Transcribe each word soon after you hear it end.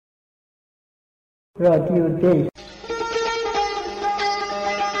رادیو دی.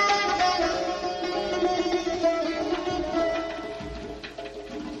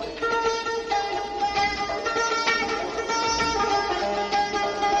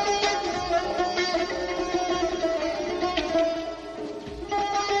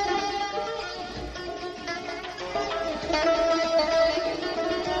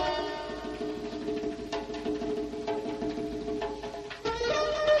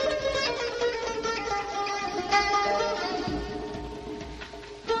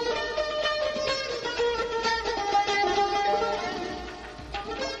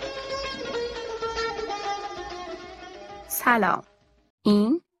 سلام،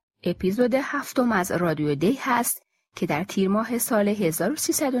 این اپیزود 7 از رادیو دی هست که در تیر ماه سال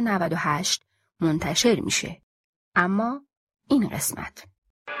 1398 منتشر میشه. اما این قسمت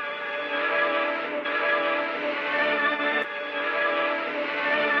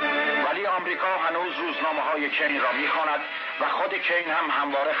ولی آمریکا هنوز روزنامه‌های کین را می‌خواند و خود کین هم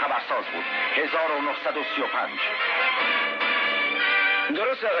همواره خبرساز بود. 1935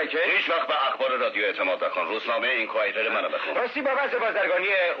 درست آقای که هیچ وقت به اخبار رادیو اعتماد نکن. روزنامه اینکوایرر منو بخون. راستی با وضع بازرگانی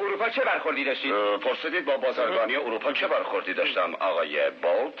اروپا چه برخوردی داشتید؟ پرسیدید با بازرگانی اروپا چه برخوردی داشتم آقای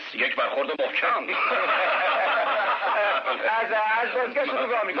بولت؟ یک برخورد محکم. از بازگشت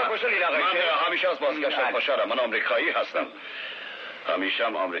به آمریکا خوشحالید آقای که؟ من همیشه از بازگشتم خوشحالم. من آمریکایی هستم. همیشه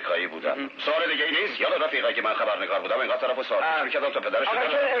هم آمریکایی بودم. سوال دیگه ای نیست؟ یاد رفیقایی که من خبرنگار بودم اینقدر طرفو سوال می‌کردم تا پدرش آقا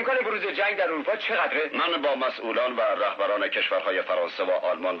که امکان بروز جنگ در اروپا چقدره؟ من با مسئولان و رهبران کشورهای فرانسه و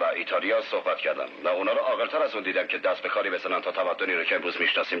آلمان و ایتالیا صحبت کردم و اونا رو عاقل‌تر از اون دیدم که دست به کاری بزنن تا تمدنی رو که امروز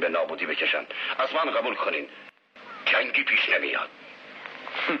میشناسیم به نابودی بکشن. از من قبول کنین جنگی پیش نمیاد.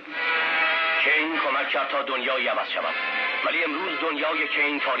 کین کمک کرد تا دنیایی عوض شود، ولی امروز دنیای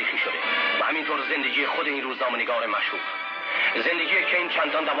کین تاریخی شده و همینطور زندگی خود این روزنامه‌نگار مشهور. زندگی کین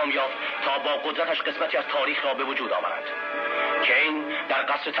چندان دوام یافت تا با قدرتش قسمتی از تاریخ را به وجود آورد. کین در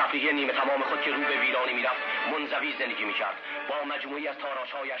قصر تفریحی نیمه تمام خود که رو به ویرانی میرفت منزوی زندگی میکرد با مجموعی از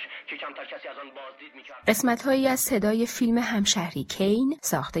تاراشهایش که کمتر کسی از آن بازدید میکرد. قسمت‌هایی از صدای فیلم همشهری کین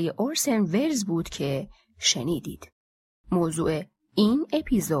ساخته اورسن ولز بود که شنیدید. موضوع این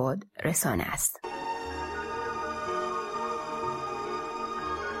اپیزود رسانه است.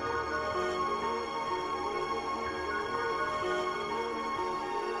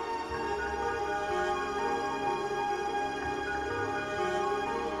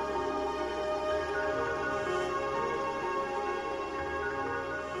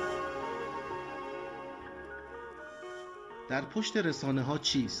 در پشت رسانه ها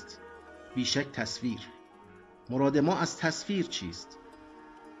چیست؟ بیشک تصویر. مراد ما از تصویر چیست؟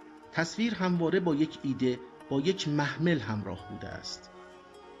 تصویر همواره با یک ایده، با یک محمل همراه بوده است.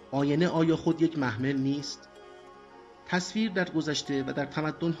 آینه آیا خود یک محمل نیست؟ تصویر در گذشته و در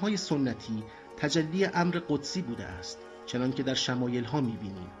تمدن‌های سنتی تجلی امر قدسی بوده است، چنان که در شمایل ها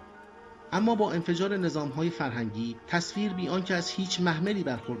می‌بینیم. اما با انفجار نظام‌های فرهنگی، تصویر بی آنکه از هیچ محملی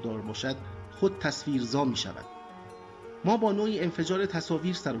برخوردار باشد، خود تصویرزا می‌شود. ما با نوعی انفجار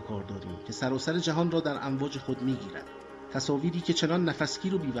تصاویر سر و کار داریم که سراسر جهان را در امواج خود می‌گیرد. تصاویری که چنان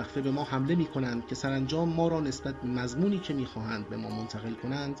نفسگیر و بی‌وقفه به ما حمله می‌کنند که سرانجام ما را نسبت به مضمونی که می‌خواهند به ما منتقل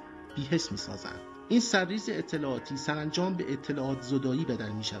کنند بی‌حس می‌سازند. این سرریز اطلاعاتی سرانجام به اطلاعات زدایی بدل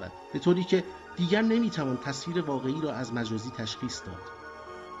می‌شود، به طوری که دیگر نمی‌توان تصویر واقعی را از مجازی تشخیص داد.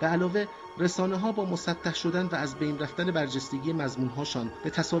 به علاوه رسانه‌ها با مسطح شدن و از بین رفتن برجستگی مضمون‌هاشان به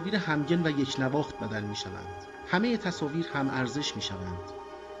تصاویر همگن و یکنواخت بدل می‌شوند. همه تصاویر هم ارزش می‌شوند.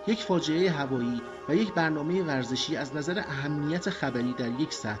 یک فاجعه هوایی و یک برنامه ورزشی از نظر اهمیت خبری در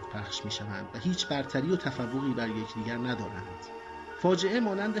یک سطح پخش می‌شوند و هیچ برتری و تفوقی بر یکدیگر ندارند. فاجعه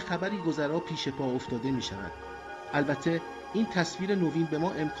مانند خبری گذرا پیش پا افتاده می‌شود. البته این تصویر نوین به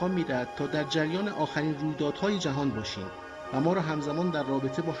ما امکان می‌دهد تا در جریان آخرین رویدادهای جهان باشیم و ما را همزمان در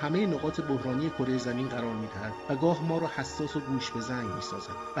رابطه با همه نقاط بحرانی کره زمین قرار می‌دهد و گاه ما را حساس و گوش به زنگ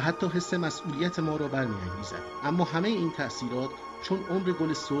می‌سازد و حتی حس مسئولیت ما را برمی‌انگیزد. اما همه این تأثیرات چون عمر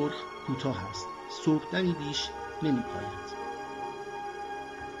گل سرخ کوتاه است، صبحدمی بیش نمی‌پاید.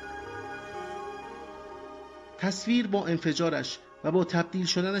 تصویر با انفجارش و با تبدیل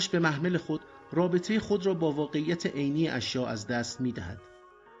شدنش به محمل خود رابطه خود را با واقعیت عینی اشیا از دست می‌دهد.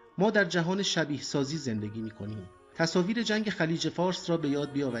 ما در جهان شبیه سازی زندگی می‌کنیم. تصاویر جنگ خلیج فارس را به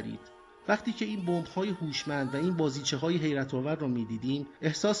یاد بیاورید. وقتی که این بمب‌های هوشمند و این بازیچه‌های حیرت‌آور را می‌دیدیم،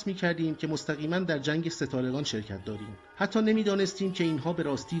 احساس می‌کردیم که مستقیما در جنگ ستارگان شرکت داریم. حتی نمی‌دانستیم که اینها به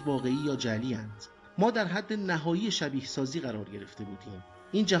راستی واقعی یا جعلی اند. ما در حد نهایی شبیه سازی قرار گرفته بودیم.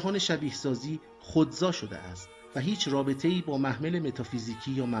 این جهان شبیه سازی خودزا شده است و هیچ رابطه‌ای با محمل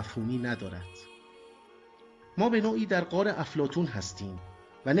متافیزیکی یا مفهومی ندارد. ما به نوعی در غار افلاطون هستیم.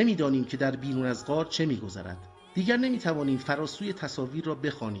 و نمی‌دانیم که در بیرون از غار چه می‌گذرد. دیگر نمی‌توانیم فراسوی تصاویر را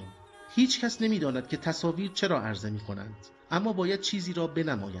بخوانیم. هیچ کس نمی‌داند که تصاویر چرا عرضه می‌کنند، اما باید چیزی را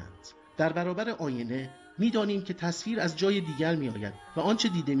بنمایند. در برابر آینه می‌دانیم که تصویر از جای دیگر می‌آید و آنچه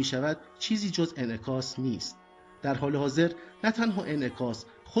دیده می‌شود چیزی جز انعکاس نیست. در حال حاضر نه تنها انعکاس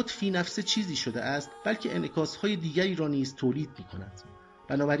خود فی نفسه چیزی شده است، بلکه انعکاس‌های دیگری را نیز تولید می‌کند.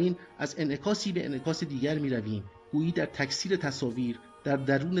 بنابراین از انعکاسی به انعکاس دیگر می‌رویم، گویی در تکثیر تصاویر در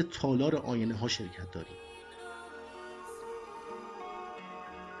درون تالار آینه‌ها شرکت داریم.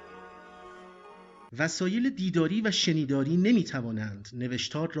 وسایل دیداری و شنیداری نمی‌توانند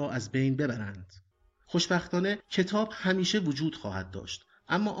نوشتار را از بین ببرند. خوشبختانه کتاب همیشه وجود خواهد داشت،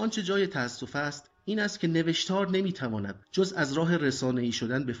 اما آنچه جای تأسف است این است که نوشتار نمی‌تواند جز از راه رسانه‌ای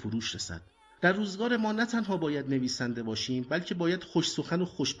شدن به فروش رسد. در روزگار ما نه تنها باید نویسنده باشیم، بلکه باید خوش سخن و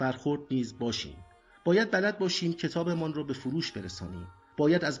خوش برخورد نیز باشیم. باید بلد باشیم کتابمان را به فروش برسانیم.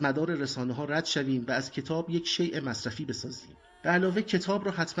 باید از مدار رسانه‌ها رد شویم و از کتاب یک شیء مصرفی بسازیم. به علاوه کتاب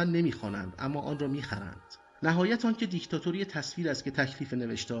را حتما نمی‌خوانند، اما آن را می‌خرند. نهایت آن که دیکتاتوری تصویر است که تکلیف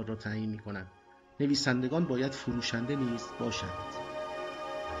نوشتار را تعیین می‌کند. نویسندگان باید فروشنده نیز باشند.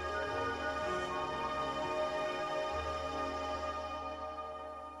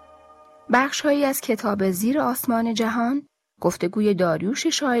 بخش‌هایی از کتاب زیر آسمان جهان، گفتگوی داريوش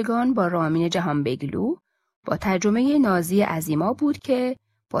شايگان با رامين جهانبگلو با ترجمه نازي عظيما بود که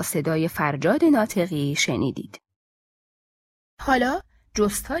با صدای فرجاد ناطقی شنیدید. حالا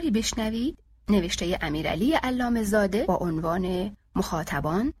جستاری بشنوید، نوشته اميرعلي علامه زاده با عنوان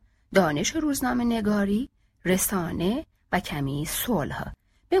مخاطبان، دانش روزنامه نگاري، رسانه و کمی صلح،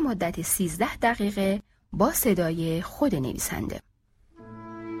 به مدت 13 دقیقه با صدای خود نویسنده.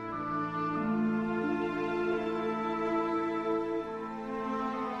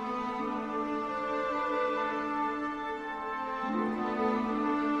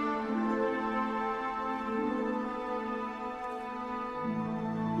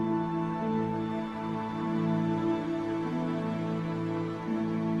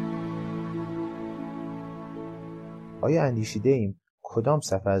 آیا اندیشیده ایم کدام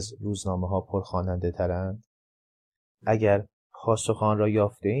صفحه از روزنامه ها پرخواننده ترند؟ اگر پاسخ آن را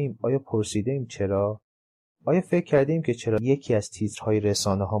یافته ایم آیا پرسیده ایم چرا؟ آیا فکر کرده ایم که چرا یکی از تیترهای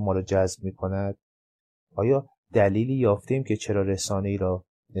رسانه ها ما را جذب می کند؟ آیا دلیلی یافته ایم که چرا رسانه ای را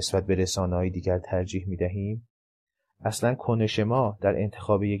نسبت به رسانه های دیگر ترجیح می دهیم؟ اصلا کنش ما در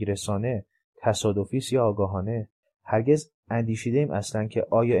انتخاب یک رسانه تصادفی است یا آگاهانه؟ هرگز اندیشیده ایم اصلا که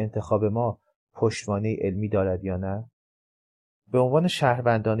آیا انتخاب ما پشتوانه علمی دارد یا نه؟ به عنوان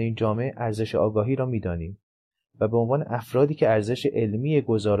شهروندان این جامعه ارزش آگاهی را می‌دانیم و به عنوان افرادی که ارزش علمی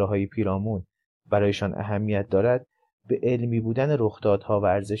گزاره‌های پیرامون برایشان اهمیت دارد به علمی بودن رخدادها و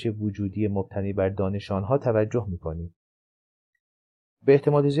ارزش وجودی مبتنی بر دانش آنها توجه می‌کنیم. به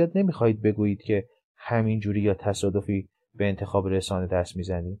احتمال زیاد نمی‌خواهید بگویید که همین جوری یا تصادفی به انتخاب رسانه دست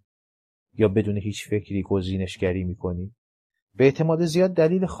می‌زنید یا بدون هیچ فکری گزینشگری می‌کنید. به احتمال زیاد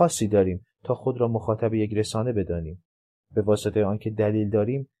دلیل خاصی داریم تا خود را مخاطب یک رسانه بدانیم. به واسطه آنکه دلیل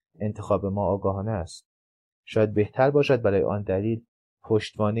داریم انتخاب ما آگاهانه است. شاید بهتر باشد برای آن دلیل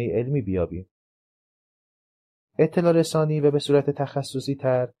پشتوانه علمی بیابیم. اطلاع رسانی و به صورت تخصصی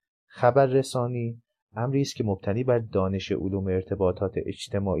تر خبر رسانی امری است که مبتنی بر دانش علوم ارتباطات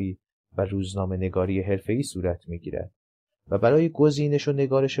اجتماعی و روزنامه نگاری حرفه‌ای صورت می‌گیرد و برای گزینش و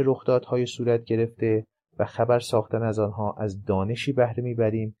نگارش رخدادهای صورت گرفته و خبر ساختن از آنها از دانشی بهره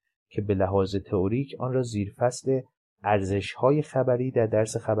می‌بریم که به لحاظ تئوریک آن را زیر فصل ارزش‌های خبری در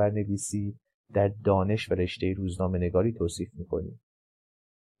درس خبرنویسی در دانش و رشته روزنامه نگاری توصیف می‌کنیم.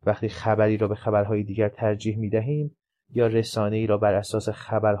 وقتی خبری را به خبرهای دیگر ترجیح می‌دهیم یا رسانه‌ای را بر اساس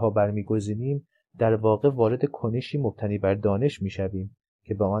خبرها برمی‌گزینیم، در واقع وارد کنشی مبتنی بر دانش می‌شویم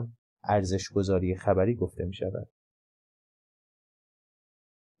که به آن ارزش‌گذاری خبری گفته می‌شود.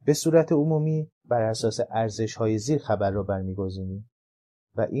 به صورت عمومی بر اساس ارزش‌های زیر خبر را برمی‌گزینیم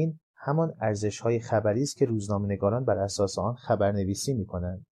و این همان ارزش‌های خبری است که روزنامه‌نگاران بر اساس آن خبرنویسی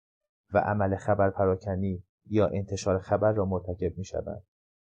می‌کنند و عمل خبر پراکنی یا انتشار خبر را مرتکب می‌شوند.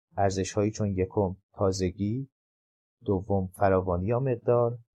 ارزش‌هایی چون یکم تازگی، دوم فراوانی یا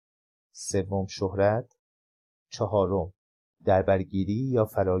مقدار، سوم شهرت، چهارم دربرگیری یا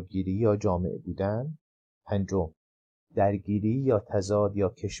فراگیری یا جامع بودن، پنجم درگیری یا تضاد یا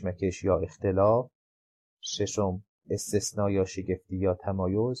کشمکش یا اختلاف، ششم استثناء یا شگفتی یا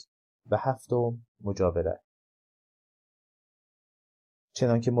تمایز و هفتم مجاورت.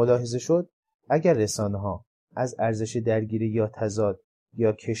 چنانکه ملاحظه شد، اگر رسانه‌ها از ارزش درگیری یا تضاد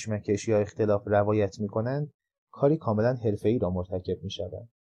یا کشمکش یا اختلاف روایت می‌کنند، کاری کاملا حرفه‌ای را مرتکب می‌شوند.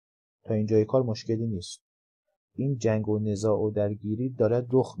 تا اینجای کار مشکلی نیست. این جنگ و نزاع و درگیری دارد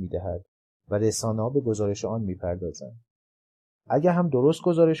رخ می‌دهد و رسانه‌ها به گزارش آن می‌پردازند. اگر هم درست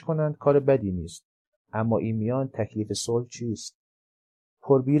گزارش کنند کار بدی نیست، اما این میان تکلیف صلح چیست؟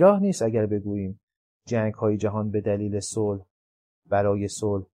 پربیراه نیست اگر بگوییم جنگ‌های جهان به دلیل صلح، برای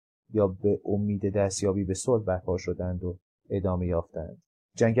صلح یا به امید دستیابی به صلح برپا شدند و ادامه یافتند.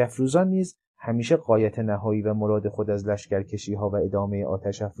 جنگ افروزان نیز همیشه غایت نهایی و مراد خود از لشکرکشی‌ها و ادامه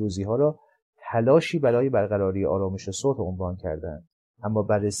آتش افروزی‌ها را تلاشی برای برقراری آرامش صلح عنوان کردند. اما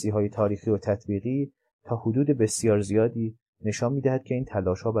بررسی‌های تاریخی و تطبیقی تا حدود بسیار زیادی نشان می‌دهد که این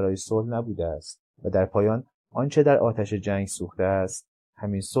تلاش‌ها برای صلح نبوده است و در پایان آنچه در آتش جنگ سوخته است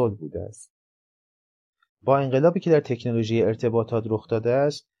همین صلح بوده است. با انقلابی که در تکنولوژی ارتباطات رخ داده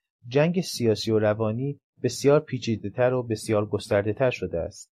است، جنگ سیاسی و روانی بسیار پیچیده‌تر و بسیار گسترده‌تر شده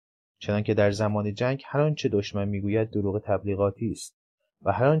است. چنانکه در زمان جنگ هر آنچه دشمن میگوید دروغ تبلیغاتی است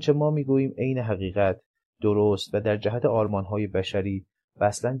و هر آنچه ما میگوییم عین حقیقت، درست و در جهت آرمان‌های بشری و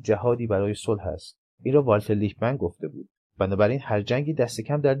اصلاً جهادی برای صلح است. این را والتر لیپمن گفته بود. بنابراین هر جنگی دست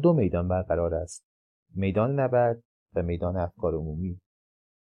کم در دو میدان برقرار است: میدان نبرد و میدان افکار عمومی.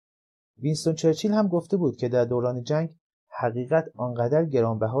 وینستون چرچیل هم گفته بود که در دوران جنگ حقیقت آنقدر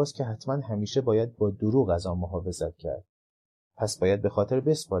گرانبهاست که حتما همیشه باید با دروغ از آن محافظت کرد. پس باید به خاطر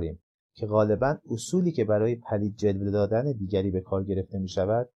بسپاریم که غالباً اصولی که برای پلید جلوه دادن دیگری به کار گرفته می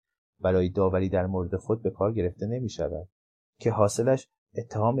شود، برای داوری در مورد خود به کار گرفته نمی شود، که حاصلش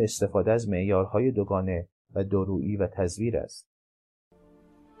اتهام استفاده از معیارهای دوگانه و دورویی و تزویر است.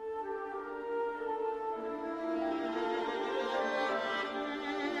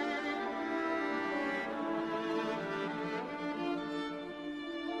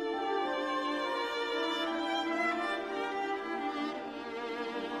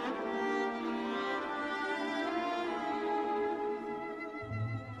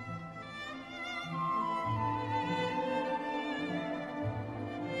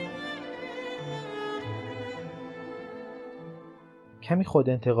 کمی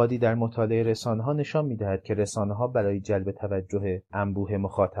خودانتقادی در مطالعه رسانه‌ها نشان می‌دهد که رسانه‌ها برای جلب توجه انبوه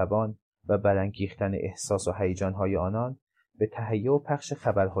مخاطبان و برانگیختن احساس و هیجان‌های آنان به تهیه و پخش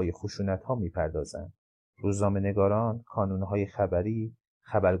خبرهای خشونت‌ها می‌پردازند. روزنامه‌نگاران، کانون‌های خبری،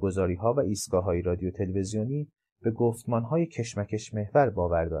 خبرگزاری‌ها و ایستگاه‌های رادیو تلویزیونی به گفتمان‌های کشمکش محور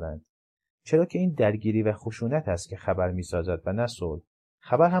باور دارند. چرا که این درگیری و خشونت است که خبر می‌سازد و نه صلح.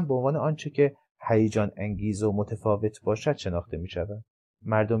 خبر هم به عنوان آنچه که هیجان انگیز و متفاوت باشد شناخته می شود.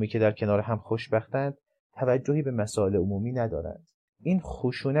 مردمی که در کنار هم خوشبختند توجهی به مسائل عمومی ندارند. این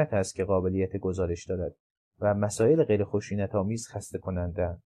خشونت است که قابلیت گزارش دارد و مسائل غیر خشونت آمیز خسته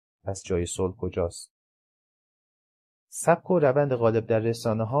کننده‌اند. پس جای صلح کجاست؟ سبک و روند غالب در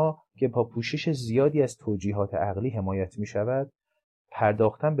رسانه‌ها که با پوشش زیادی از توجیهات عقلی حمایت می شود،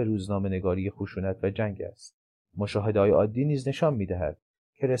 پرداختن به روزنامه نگاری خشونت و جنگ است. مشاهده‌های عادی نیز نشان می دهد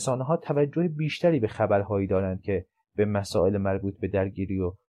که رسانه‌ها توجه بیشتری به خبرهایی دارند که به مسائل مربوط به درگیری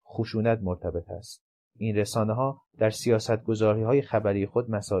و خشونت مرتبط است. این رسانه‌ها در سیاست‌گذاری‌های خبری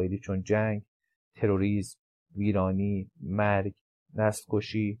خود مسائلی چون جنگ، تروریسم، ویرانی، مرگ،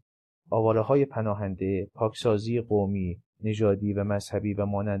 نسل‌کشی، آواره‌های پناهنده، پاکسازی قومی، نژادی و مذهبی و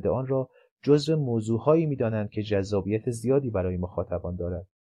مانند آن را جزو موضوعهایی می‌دانند که جذابیت زیادی برای مخاطبان دارد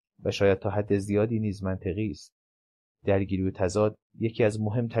و شاید تا حد زیادی نیز منطقی است. درگیری و تضاد یکی از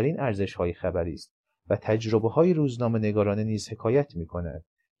مهمترین ارزش‌های خبری است و تجربه‌های روزنامه‌نگارانه نیز حکایت می‌کند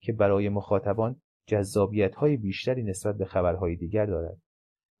که برای مخاطبان جذابیت‌های بیشتری نسبت به خبرهای دیگر دارد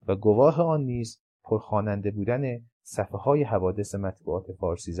و گواه آن نیز پرخواننده بودن صفحه‌های حوادث مطبوعات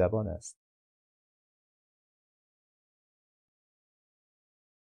فارسی زبان است.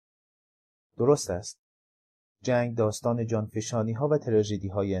 درست است. جنگ داستان جانفشانی‌ها و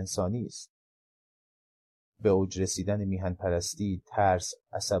تراژدی‌های انسانی است. به اوج رسیدن میهن پرستی، ترس،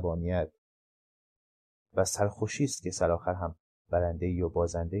 عصبانیت و سرخوشی است که سرآخر هم برنده‌ای و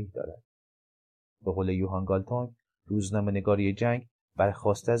بازنده‌ای دارد. به قول یوهان گالتونگ، روزنامه‌نگاری جنگ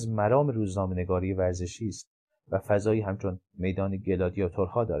برخواسته از مرام روزنامه‌نگاری ورزشی است و فضایی همچون میدان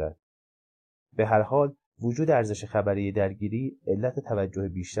گلادیاتورها دارد. به هر حال وجود ارزش خبری درگیری علت توجه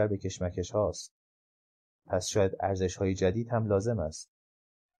بیشتر به کشمکش هاست. پس شاید ارزش‌های جدید هم لازم است.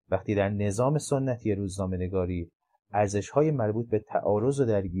 وقتی در نظام سنتی روزنامه‌نگاری ارزش‌های مربوط به تعارض و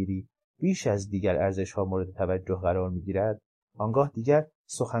درگیری بیش از دیگر ارزش‌ها مورد توجه قرار می‌گیرد، آنگاه دیگر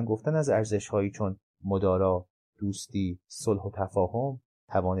سخن گفتن از ارزش‌هایی چون مدارا، دوستی، صلح و تفاهم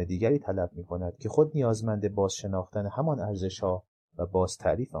توان دیگری طلب می‌کند که خود نیازمند باز شناختن همان ارزش‌ها و باز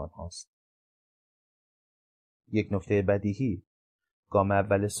تعریف آنهاست. یک نکته بدیهی، گام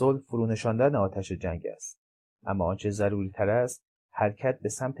اول صلح فرونشاندن آتش جنگ است. اما آنچه ضروری تر است حرکت به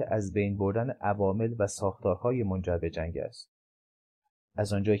سمت از بین بردن عوامل و ساختارهای منجر به جنگ است.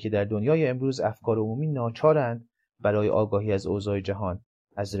 از آنجایی که در دنیای امروز افکار عمومی ناچارند برای آگاهی از اوضاع جهان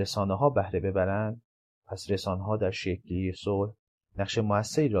از رسانه‌ها بهره ببرند، پس رسانه‌ها در شکل‌گیری صلح نقش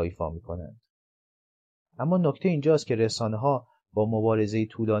موثری را ایفا می‌کنند. اما نکته اینجاست که رسانه‌ها با مبارزه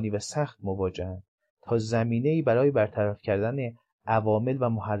طولانی و سخت مواجه‌اند تا زمینه‌ای برای برطرف کردن عوامل و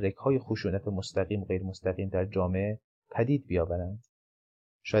محرک‌های خشونت مستقیم غیر مستقیم در جامعه پدید بیاورند.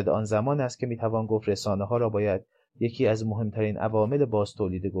 شاید آن زمان است که میتوان گفت رسانه‌ها را باید یکی از مهمترین عوامل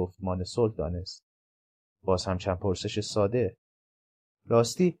بازتولید گفتمان صلح دانست. باز هم چند پرسش ساده.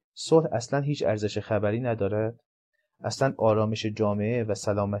 راستی صلح اصلا هیچ ارزش خبری ندارد؟ اصلا آرامش جامعه و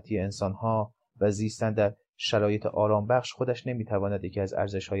سلامتی انسان‌ها و زیستن در شرایط آرام بخش خودش نمیتواند یکی از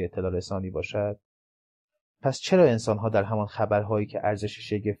ارزش‌های اطلاع رسانی باشد؟ پس چرا انسان‌ها در همان خبرهایی که ارزش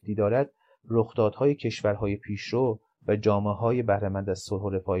شگفتی دارد رخدادهای کشورهای پیشرو و جامعه‌های بهره‌مند از صلح و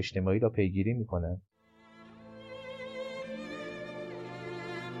رفاه اجتماعی را پیگیری می‌کنند؟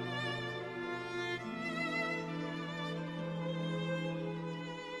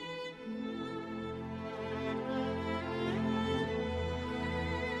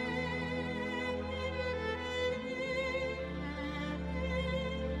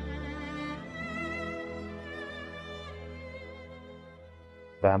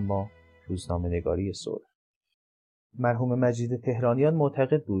 و اما روزنامه نگاری صلح. مرحوم مجید تهرانیان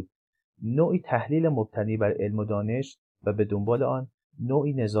معتقد بود نوعی تحلیل مبتنی بر علم و دانش و به دنبال آن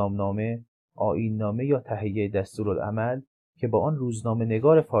نوعی نظامنامه، آیین‌نامه یا تهیه دستورالعمل که با آن روزنامه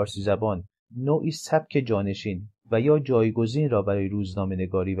نگار فارسی زبان نوعی سبک جانشین و یا جایگزین را برای روزنامه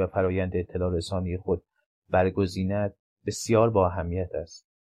نگاری و فرایند اطلاع رسانی خود برگزیند بسیار با اهمیت است.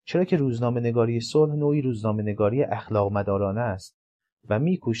 چرا که روزنامه نگاری صلح نوعی روزنامه نگاری اخلاق مدارانه است و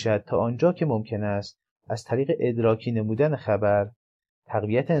می‌کوشد تا آنجا که ممکن است از طریق ادراکی نمودن خبر،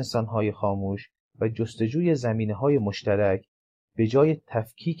 تقویت انسان‌های خاموش و جستجوی زمینه‌های مشترک به جای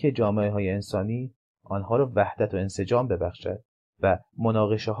تفکیک جامعه‌های انسانی آنها را وحدت و انسجام ببخشد و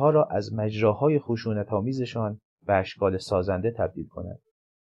مناقشه‌ها را از مجراهای خشونت‌آمیزشان به اشکال سازنده تبدیل کند.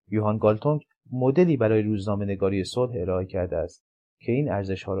 یوهان گالتونگ مدلی برای روزنامه نگاری صلح ارائه کرده است که این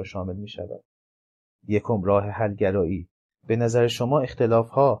ارزش‌ها را شامل می‌شود. یکم، راه حل‌گرایی. به نظر شما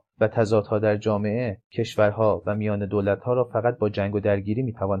اختلاف‌ها و تضادها در جامعه، کشورها و میان دولت‌ها را فقط با جنگ و درگیری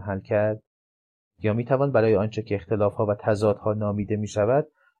می‌توان حل کرد؟ یا می‌توان برای آنچه که اختلاف‌ها و تضادها نامیده می‌شود،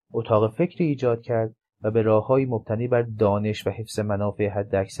 اتاق فکری ایجاد کرد و به راه‌هایی مبتنی بر دانش و حفظ منافع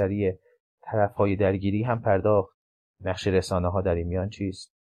حداکثری طرف‌های درگیری هم پرداخت؟ نقش رسانه‌ها در این میان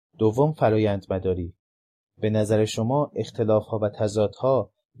چیست؟ دوم، فرایندمداری. به نظر شما اختلاف‌ها و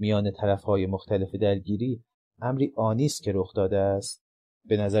تضادها میان طرف‌های مختلف درگیری امری آنی است که رخ داده است؟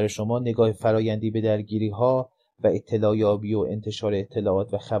 به نظر شما نگاه فرایندی به درگیری‌ها و اطلاع یابی و انتشار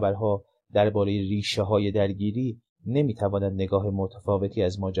اطلاعات و خبرها درباره ریشه‌های درگیری نمی‌تواند نگاه متفاوتی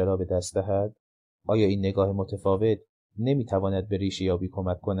از ماجرا به دست دهد؟ آیا این نگاه متفاوت نمی‌تواند به ریشه‌یابی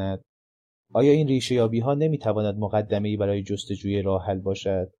کمک کند؟ آیا این ریشه‌یابی‌ها نمی‌تواند مقدمه‌ای برای جستجوی راه حل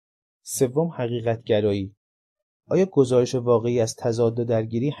باشد؟ سوم، حقیقت‌گرایی. آیا گزارش واقعی از تضاد و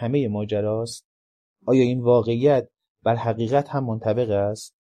درگیری همه ماجراست؟ آیا این واقعیت بر حقیقت هم منطبق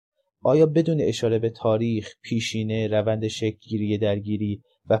است؟ آیا بدون اشاره به تاریخ، پیشینه، روند شکل‌گیری درگیری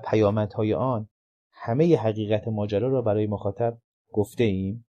و پیامدهای آن همه حقیقت ماجرا را برای مخاطب گفته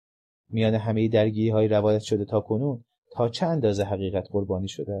ایم؟ میان همه درگیری‌های روایت شده تا کنون تا چه اندازه حقیقت قربانی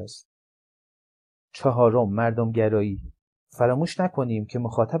شده است؟ چهارم، مردمگرایی. فراموش نکنیم که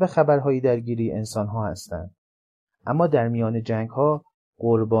مخاطب خبرهای درگیری انسان‌ها هستند. اما در میان جنگ‌ها،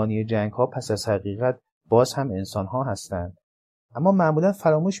 قربانی جنگ‌ها پس از حقیقت باز هم انسان‌ها هستند. اما معمولاً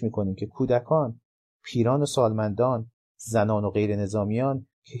فراموش می‌کنیم که کودکان، پیران و سالمندان، زنان و غیر نظامیان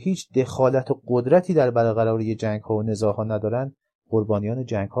که هیچ دخالت و قدرتی در برقراری جنگ‌ها و نزاع‌ها ندارند، قربانیان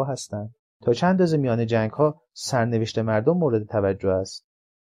جنگ‌ها هستند. تا چند اندازه میان جنگ‌ها سرنوشت مردم مورد توجه است.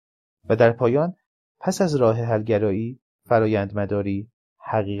 و در پایان، پس از راه حل‌گرایی، فرایندمداری،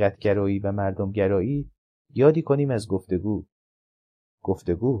 حقیقت‌گرایی و مردمگرایی، یادی کنیم از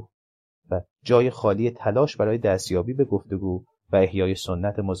گفتگو و جای خالی تلاش برای دستیابی به گفتگو و احیای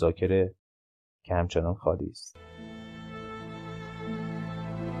سنت مذاکره که همچنان خالی است.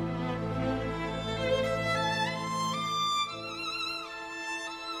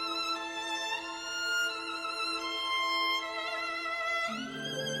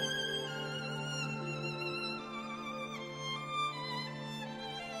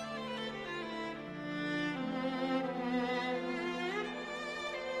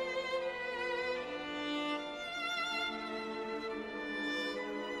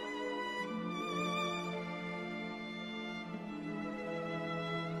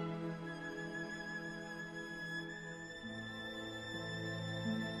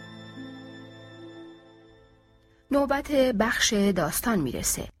 نوبت بخش داستان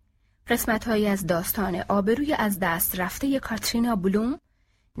میرسه. قسمت‌هایی از داستان آبروی از دست رفته کاترینا بلوم،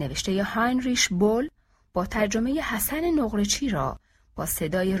 نوشته هاینریش بول، با ترجمه حسن نقره‌چی را با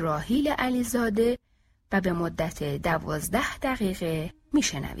صدای راحیل علیزاده و به مدت 12 دقیقه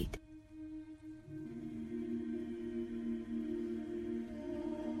میشنوید.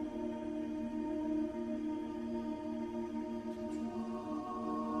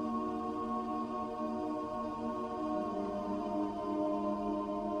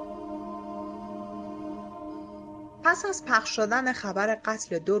 پس از پخش شدن خبر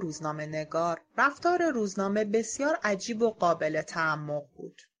قتل 2 روزنامه نگار، رفتار روزنامه بسیار عجیب و قابل تعمق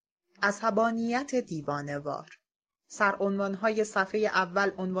بود. عصبانیت دیوانه‌وار. سرعنوان‌های صفحه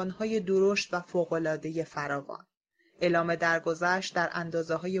اول عنوان‌های درشت و فوق‌العاده فراوان. اعلام درگذشت در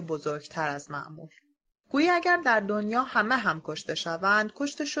اندازه‌های بزرگتر از معمول. گویی اگر در دنیا همه هم کشته شوند،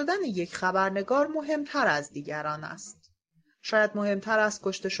 کشته شدن یک خبرنگار مهمتر از دیگران است. شاید مهمتر از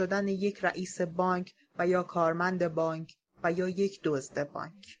کشته شدن یک رئیس بانک و یا کارمند بانک و یا یک دزد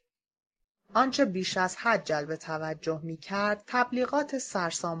بانک. آنچه بیش از حد جلب توجه می‌کرد، تبلیغات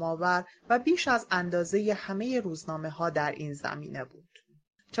سرسام‌آور و بیش از اندازه همه روزنامه‌ها در این زمینه بود.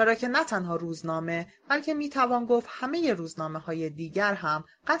 چرا که نه تنها روزنامه، بلکه می‌توان گفت همه روزنامه‌های دیگر هم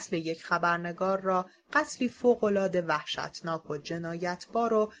قتل یک خبرنگار را قتلی فوق‌العاده وحشتناک و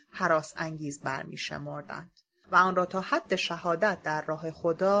جنایتبار و هراس‌انگیز برمی‌شمردند و آن را تا حد شهادت در راه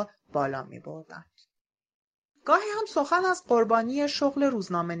خدا بالا می‌بردند. گاهی هم سخن از قربانی شغل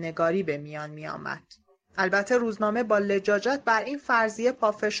روزنامه نگاری به میان می آمد. البته روزنامه با لجاجت بر این فرضیه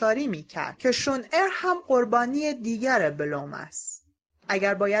پافشاری می کرد که شنوئر هم قربانی دیگر بلوم است.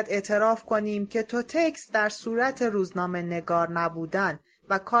 اگر باید اعتراف کنیم که تو تکست در صورت روزنامه نگار نبودن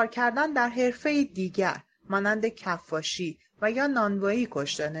و کار کردن در حرفه دیگر مانند کفاشی و یا نانوایی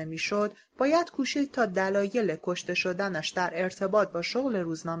کشته نمیشد، باید کوشید تا دلایل کشته شدنش در ارتباط با شغل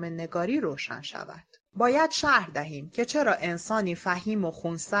روزنامه نگاری روشن شود. باید شرح دهیم که چرا انسانی فهیم و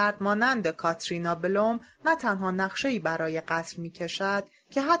خونسرد مانند کاترینا بلوم نه تنها نقشه‌ای برای قتل می‌کشد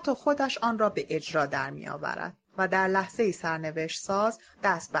که حتی خودش آن را به اجرا در می‌آورد و در لحظه‌ای سرنوشت ساز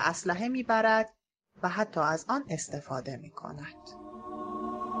دست به اسلحه می‌برد و حتی از آن استفاده می‌کند.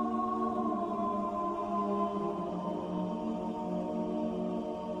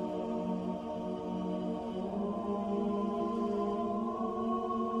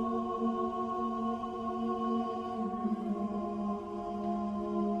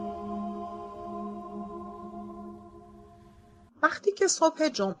 وقتی که صبح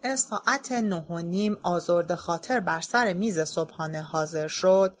جمعه ساعت 9:30 آزرده خاطر بر سر میز صبحانه حاضر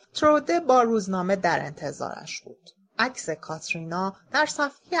شد، تروده با روزنامه در انتظارش بود. عکس کاترینا در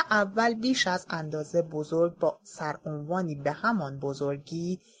صفحه اول بیش از اندازه بزرگ با سرعنوانی به همان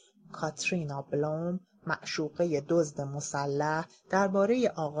بزرگی کاترینا بلوم، معشوقه دزد مسلح، درباره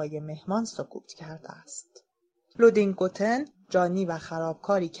آقای مهمان سکوت کرده است. لودینگوتن، جانی و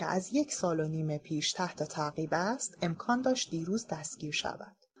خرابکاری که از 1.5 سال پیش تحت تعقیب است، امکان داشت دیروز دستگیر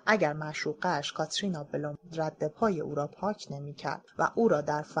شود. اگر معشوقه‌اش کاترینا بلوم رد پای او را پاک نمی‌کرد و او را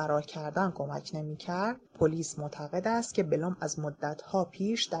در فرار کردن کمک نمی‌کرد، پلیس معتقد است که بلوم از مدت‌ها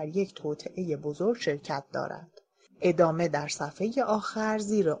پیش در یک توطئه بزرگ شرکت دارد. ادامه در صفحه آخر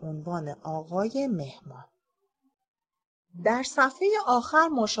زیر عنوان آقای مهمان. در صفحه آخر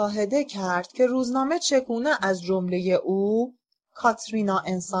مشاهده کرد که روزنامه چگونه از جمله او کاترینا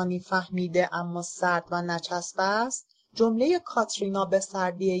انسانی فهمیده اما سرد و نچسب است، جمله کاترینا به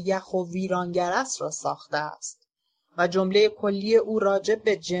سردی یخ و ویرانگر است را ساخته است و جمله کلی او راجع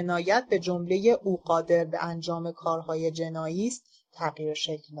به جنایت به جمله او قادر به انجام کارهای جنایی است تغییر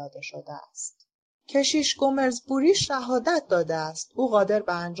شکل داده شده است. کشیش گومرزبوری شهادت داده است او قادر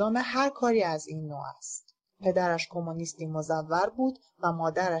به انجام هر کاری از این نوع است. پدرش کمونیستی مزور بود و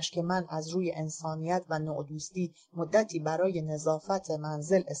مادرش که من از روی انسانیت و نوع‌دوستی مدتی برای نظافت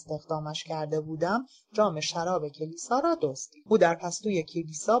منزل استخدامش کرده بودم، جام شراب کلیسا را دزدید. او در پستوی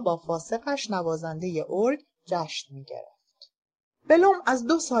کلیسا با فاسقش نوازنده ارگ جشن می‌گرفت. بلوم از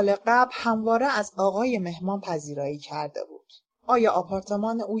 2 سال قبل همواره از آقای مهمان پذیرایی کرده بود. آیا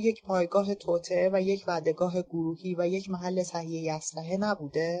آپارتمان او یک پایگاه توطئه و یک وعدهگاه گروهی و یک محل تهیه اسلحه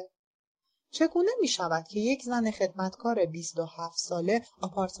نبوده؟ چگونه می شود که یک زن خدمتکار 27 ساله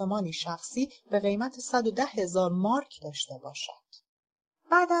آپارتمانی شخصی به قیمت 110,000 مارک داشته باشد؟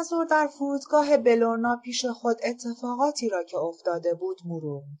 بعد از ظهر در فرودگاه بلورنا پیش خود اتفاقاتی را که افتاده بود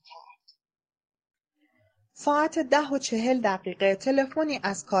مرور می کرد. ساعت 10:40 تلفنی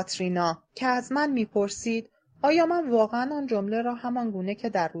از کاترینا که از من می پرسید آیا من واقعا آن جمله را همان گونه که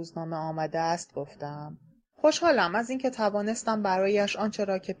در روزنامه آمده است گفتم. خوشحالم از اینکه توانستم برایش آنچه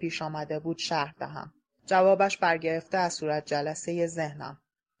را که پیش آمده بود شرح دهم. جوابش برگرفته از صورت جلسه ذهنم.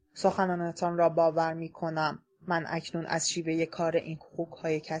 سخنانتان را باور می کنم. من اکنون از شیوه کار این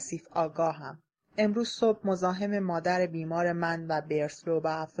خوک‌های کثیف آگاهم. امروز صبح مزاحم مادر بیمار من و برسلو و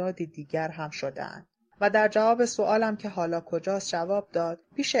افراد دیگر هم شده‌اند و در جواب سوالم که حالا کجاست جواب داد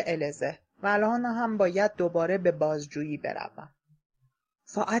پیش الزه و الان هم باید دوباره به بازجویی بروم.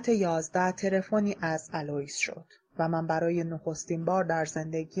 ساعت 11 تلفنی از آلویس شد و من برای نخستین بار در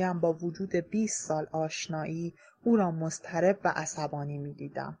زندگیم با وجود 20 سال آشنایی او را مضطرب و عصبانی می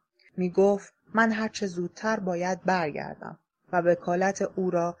دیدم. می گفت من هرچه زودتر باید برگردم و وکالت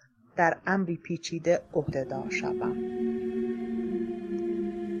او را در امری پیچیده عهده‌دار شوم.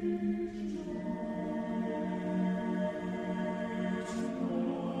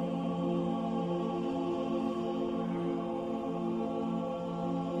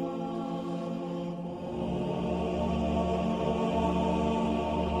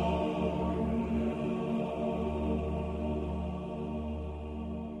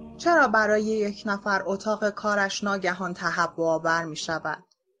 چرا برای یک نفر اتاق کارش ناگهان تهوع‌آور می شود؟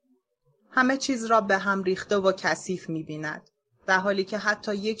 همه چیز را به هم ریخته و کثیف می بیند، در حالی که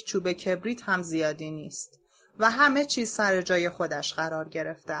حتی یک چوب کبریت هم زیادی نیست و همه چیز سر جای خودش قرار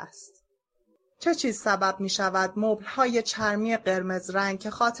گرفته است. چه چیز سبب می شود مبل‌های چرمی قرمز رنگ که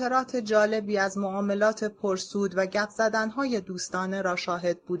خاطرات جالبی از معاملات پرسود و گپ زدن‌های دوستانه را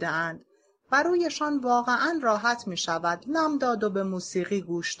شاهد بوده‌اند و رویشان واقعاً راحت می شود نم داد و به موسیقی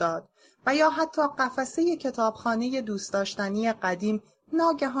گوش داد و یا حتی قفسه کتابخانه دوست داشتنی قدیم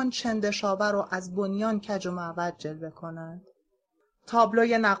ناگهان چندشاور و از بنیان کج و معوج جلوه کنند.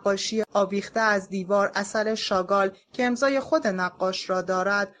 تابلوی نقاشی آویخته از دیوار اثر شاگال که امضای خود نقاش را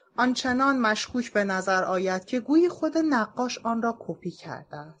دارد آنچنان مشکوک به نظر آید که گویی خود نقاش آن را کپی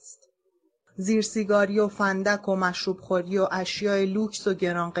کرده است. زیرسیگاری و فندک و مشروب خوری و اشیای لوکس و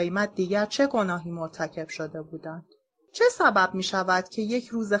گران قیمت دیگر چه گناهی مرتکب شده بودند؟ چه سبب می شود که یک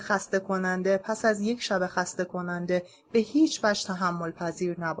روز خسته کننده پس از یک شب خسته کننده به هیچ وجه تحمل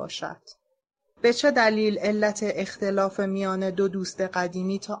پذیر نباشد؟ به چه دلیل علت اختلاف میان دو دوست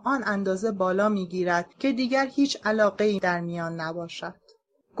قدیمی تا آن اندازه بالا می گیرد که دیگر هیچ علاقه‌ای در میان نباشد؟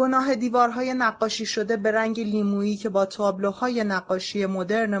 گناه دیوارهای نقاشی شده به رنگ لیمویی که با تابلوهای نقاشی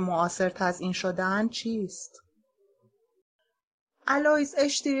مدرن معاصر تزیین شده‌اند چیست؟ آلویس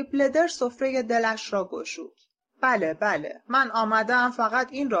اشتریپلدر سفره دلش را گشود. بله، من آمدم فقط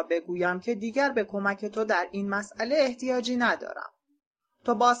این را بگویم که دیگر به کمک تو در این مسئله احتیاجی ندارم.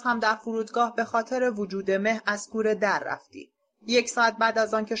 تو باز هم در فرودگاه به خاطر وجود مه از کوره در رفتی. 1 ساعت بعد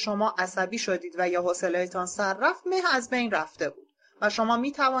از آن که شما عصبی شدید و یا حوصله‌تان سر رفت مه از بین رفته بود و شما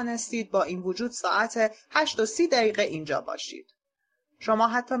می توانستید با این وجود ساعت 8:30 اینجا باشید. شما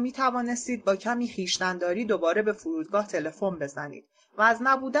حتی می توانستید با کمی خویشتن‌داری دوباره به فرودگاه تلفن بزنید و از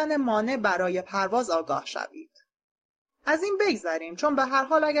نبودن مانع برای پرواز آگاه شوید. از این بگذریم چون به هر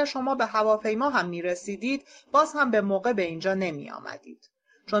حال اگر شما به هواپیما هم می رسیدید باز هم به موقع به اینجا نمی آمدید.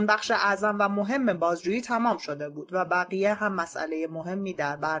 چون بخش اعظم و مهم بازجویی تمام شده بود و بقیه هم مسئله مهمی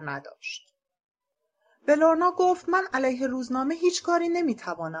در بر نداشت. بلورنا گفت من علیه روزنامه هیچ کاری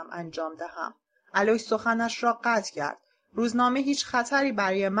نمیتوانم انجام دهم. آلویس سخنش را قطع کرد. روزنامه هیچ خطری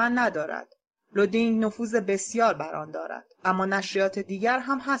برای من ندارد. لودینگ نفوذ بسیار بر آن دارد. اما نشریات دیگر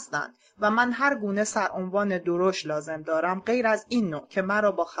هم هستند و من هر گونه سرعنوان دروش لازم دارم غیر از این نوع که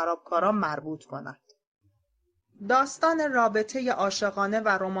مرا با خرابکاران مربوط کند. داستان رابطه عاشقانه و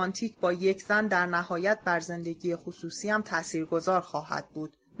رمانتیک با یک زن در نهایت بر زندگی خصوصیم تاثیرگذار خواهد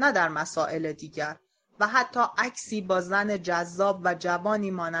بود، نه در مسائل دیگر. و حتی عکسی با زن جذاب و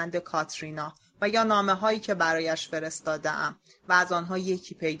جوانی مانند کاترینا و یا نامه‌هایی که برایش فرستاده‌ام و از آنها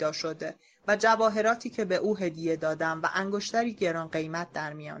یکی پیدا شده و جواهراتی که به او هدیه دادم و انگشتری گران قیمت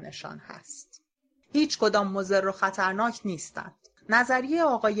در میانشان هست. هیچ کدام مضر و خطرناک نیستند. نظریه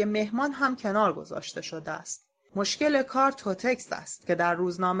آقای مهمان هم کنار گذاشته شده است. مشکل کار توتکس است که در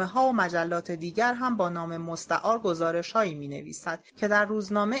روزنامه‌ها و مجلات دیگر هم با نام مستعار گزارش‌هایی می‌نویسد که در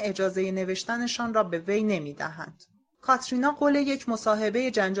روزنامه اجازه نوشتنشان را به وی نمی‌دهند. کاترینا قول یک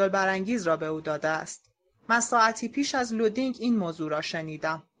مصاحبه جنجال برانگیز را به او داده است. من ساعتی پیش از لودینگ این موضوع را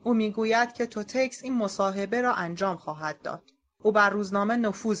شنیدم. او می‌گوید که توتکس این مصاحبه را انجام خواهد داد. او بر روزنامه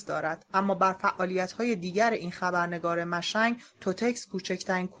نفوذ دارد، اما بر فعالیت‌های دیگر این خبرنگار مشنگ توتکس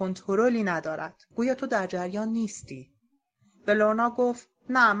کوچکترین کنترلی ندارد. گویا تو در جریان نیستی. بلورنا گفت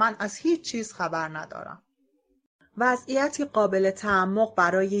نه، من از هیچ چیز خبر ندارم. وضعیتی قابل تعمق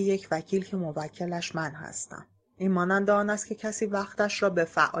برای یک وکیل که موکلش من هستم. این مانند آن است که کسی وقتش را به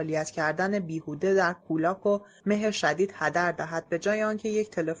فعالیت کردن بیهوده در کولاک و مه شدید هدر دهد به جای آنکه یک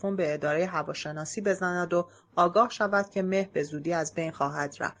تلفن به اداره هواشناسی بزند و آگاه شود که مه به زودی از بین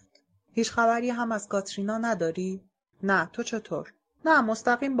خواهد رفت. هیچ خبری هم از کاترینا نداری؟ نه، تو چطور؟ نه،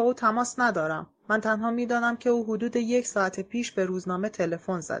 مستقیم با او تماس ندارم. من تنها میدانم که او حدود 1 ساعت پیش به روزنامه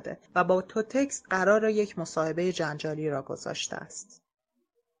تلفن زده و با تو تکست قرار یک مصاحبه جنجالی را گذاشته است.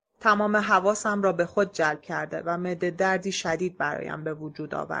 تمام حواسم را به خود جلب کرده و معده دردی شدید برایم به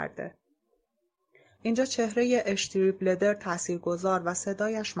وجود آورده. اینجا چهره اشتریبلدر تاثیرگذار و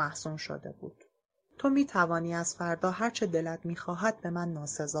صدایش محزون شده بود. تو می توانی از فردا هرچه دلت می خواهد به من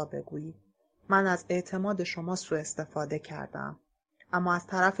ناسزا بگویی. من از اعتماد شما سوء استفاده کردم. اما از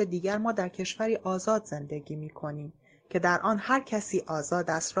طرف دیگر ما در کشوری آزاد زندگی می کنیم که در آن هر کسی آزاد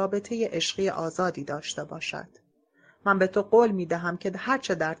است رابطه عشقی آزادی داشته باشد. من به تو قول می دهم که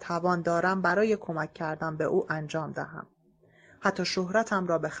هرچه در توان دارم برای کمک کردن به او انجام دهم. حتی شهرتم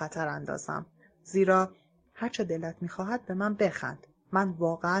را به خطر اندازم. زیرا هرچه دلت می خواهد به من بخند. من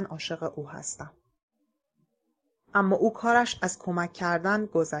واقعا عاشق او هستم. اما او کارش از کمک کردن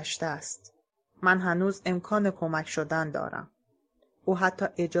گذشته است. من هنوز امکان کمک شدن دارم. او حتی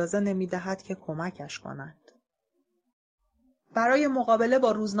اجازه نمی دهد که کمکش کند. برای مقابله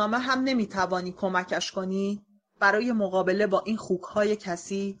با روزنامه هم نمی توانی کمکش کنی؟ برای مقابله با این خوک‌های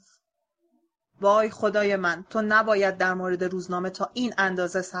کثیف؟ وای خدای من، تو نباید در مورد روزنامه تا این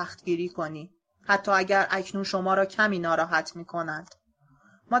اندازه سختگیری کنی. حتی اگر اکنون شما را کمی ناراحت می کند.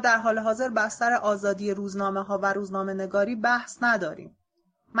 ما در حال حاضر بر سر آزادی روزنامه ها و روزنامه نگاری بحث نداریم.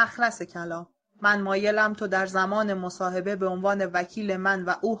 مخلص کلام، من مایلم تو در زمان مصاحبه به عنوان وکیل من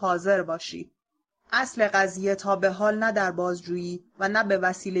و او حاضر باشی. اصل قضیه تا به حال نه در بازجویی و نه به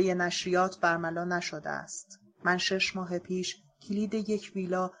وسیله نشریات برملا نشده است. من 6 ماه پیش کلید یک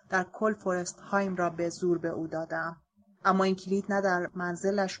ویلا در کل فورست هایم را به زور به او دادم. اما این کلید نه در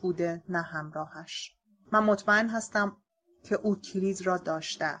منزلش بوده نه همراهش. من مطمئن هستم که او کلید را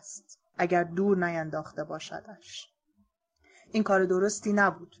داشته است اگر دور نینداخته باشدش. این کار درستی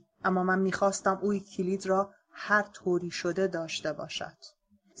نبود، اما من میخواستم اوی کلید را هر طوری شده داشته باشد،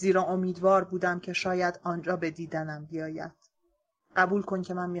 زیرا امیدوار بودم که شاید آنجا به دیدنم بیاید. قبول کن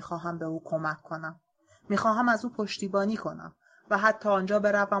که من میخواهم به او کمک کنم. میخواهم از او پشتیبانی کنم و حتی آنجا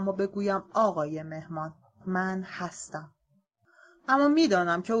بروم و بگویم آقای مهمان، من هستم. اما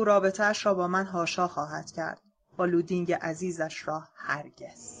میدانم که او رابطه‌اش را با من حاشا خواهد کرد، با لودینگ عزیزش را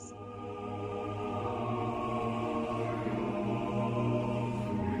هرگز.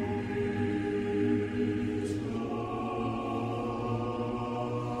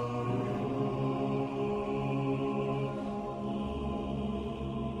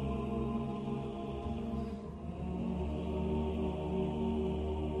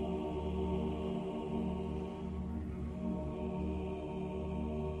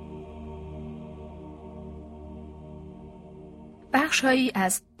 بخش‌هایی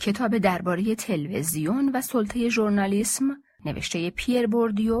از کتاب درباره تلویزیون و سلطه ژورنالیسم نوشته پیر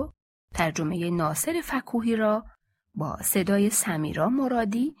بوردیو، ترجمه ناصر فکوهی را با صدای سمیرا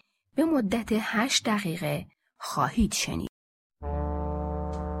مرادی به مدت 8 دقیقه خواهید شنید.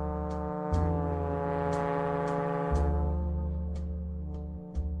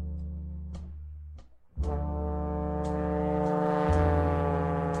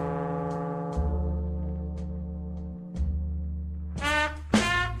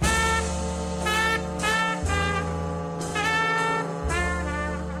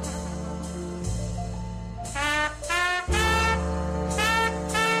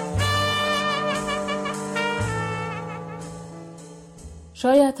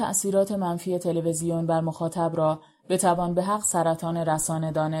 شاید تأثیرات منفی تلویزیون بر مخاطب را بتوان به حق سرطان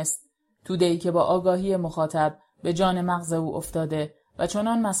رسانه دانست. توده‌ای که با آگاهی مخاطب به جان مغز او افتاده و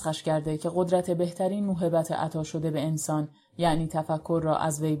چنان مسخش کرده که قدرت بهترین موهبت عطا شده به انسان یعنی تفکر را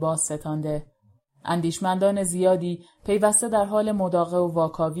از وی باز ستانده. اندیشمندان زیادی پیوسته در حال مداقه و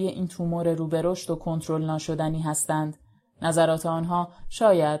واکاوی این تومور رو به رشد و کنترل ناشدنی هستند. نظرات آنها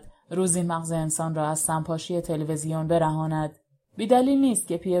شاید روزی مغز انسان را از سمپاشی تلویزیون برهاند. بی‌دلیل نیست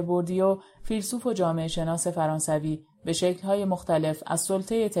که پیر بوردیو، فیلسوف و جامعه شناس فرانسوی، به شکل‌های مختلف از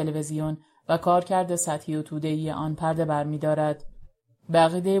سلطه تلویزیون و کارکرد سطحی و توده‌ای آن پرده برمی‌دارد. به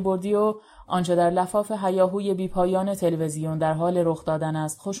عقیده بوردیو، آنچه در لفاف هیاهوی بی‌پایان تلویزیون در حال رخ دادن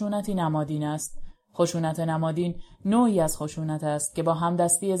است، خشونتی نمادین است. خشونت نمادین نوعی از خشونت است که با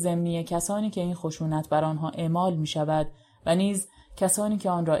همدستی ضمنی کسانی که این خشونت بر آنها اعمال می‌شود و نیز کسانی که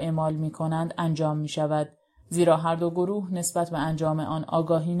آن را اعمال می‌کنند انجام می‌شود. زیرا هر دو گروه نسبت به انجام آن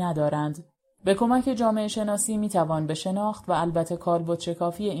آگاهی ندارند. به کمک جامعه شناسی میتوان به شناخت و البته کالبد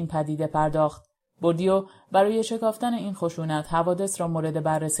شکافی این پدیده پرداخت. بوردیو برای شکافتن این خشونت حوادث را مورد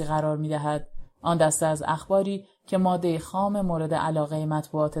بررسی قرار میدهد. آن دسته از اخباری که ماده خام مورد علاقه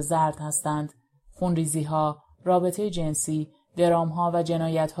مطبوعات زرد هستند: خونریزی‌ها، رابطه جنسی، درام‌ها و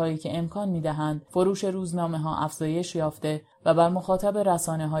جنایت‌هایی که امکان می‌دهند فروش روزنامه‌ها افزایش یافته و بر مخاطب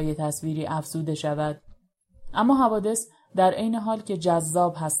رسانه‌های تصویری افزوده شود. اما حوادث در عین حال که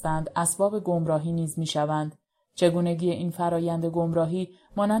جذاب هستند اسباب گمراهی نیز می‌شوند. چگونگی این فرایند گمراهی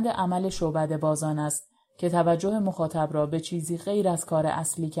مانند عمل شعبده‌بازان است که توجه مخاطب را به چیزی غیر از کار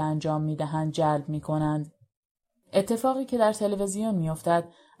اصلی که انجام می‌دهند جلب می‌کنند. اتفاقی که در تلویزیون می‌افتد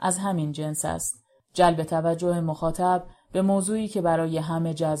از همین جنس است. جلب توجه مخاطب به موضوعی که برای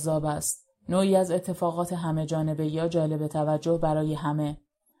همه جذاب است. نوعی از اتفاقات همه جانبه یا جالب توجه برای همه.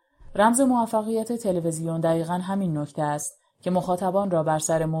 رمز موفقیت تلویزیون دقیقاً همین نکته است که مخاطبان را بر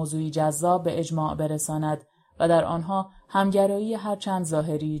سر موضوعی جذاب به اجماع برساند و در آنها همگرایی هر چند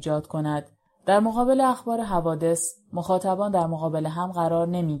ظاهری ایجاد کند. در مقابل اخبار حوادث، مخاطبان در مقابل هم قرار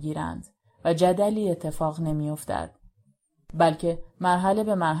نمی‌گیرند و جدلی اتفاق نمی‌افتد، بلکه مرحله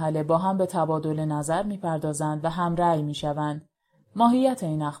به مرحله با هم به تبادل نظر می‌پردازند و همرأی می‌شوند. ماهیت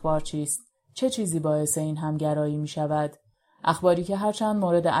این اخبار چیست؟ چه چیزی باعث این همگرایی می‌شود؟ اخباری که هرچند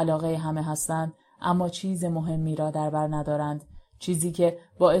مورد علاقه همه هستند، اما چیز مهمی را در بر ندارند. چیزی که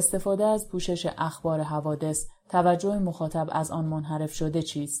با استفاده از پوشش اخبار حوادث توجه مخاطب از آن منحرف شده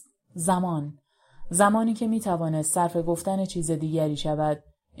چیست؟ زمانی که می‌توانست صرف گفتن چیز دیگری شود.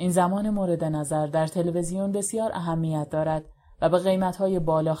 این زمان مورد نظر در تلویزیون بسیار اهمیت دارد و به قیمت‌های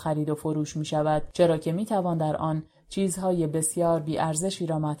بالا خرید و فروش می‌شود، چرا که می‌توان در آن چیزهای بسیار بی‌ارزشی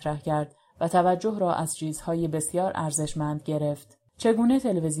را مطرح کرد و توجه را از چیزهای بسیار ارزشمند گرفت. چگونه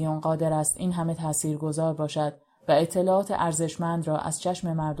تلویزیون قادر است این همه تاثیرگذار باشد و اطلاعات ارزشمند را از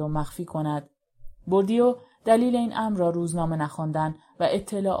چشم مردم مخفی کند؟ بوردیو دلیل این امر را روزنامه نخواندن و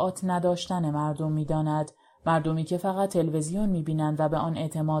اطلاعات نداشتن مردم می‌داند. مردمی که فقط تلویزیون می‌بینند و به آن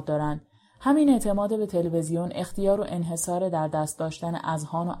اعتماد دارند. همین اعتماد به تلویزیون اختیار و انحصار در دست داشتن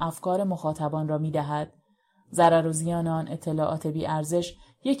اذهان و افکار مخاطبان را می‌دهد. ضرر و زیان آن اطلاعات بی‌ارزش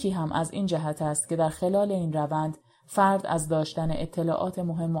یکی هم از این جهت است که در خلال این روند فرد از داشتن اطلاعات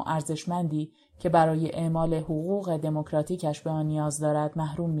مهم و ارزشمندی که برای اعمال حقوق دموکراتیکش به آن نیاز دارد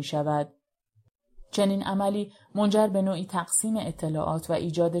محروم می‌شود. چنین عملی منجر به نوعی تقسیم اطلاعات و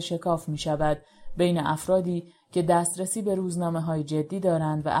ایجاد شکاف می‌شود بین افرادی که دسترسی به روزنامه‌های جدی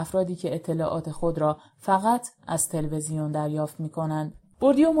دارند و افرادی که اطلاعات خود را فقط از تلویزیون دریافت می‌کنند.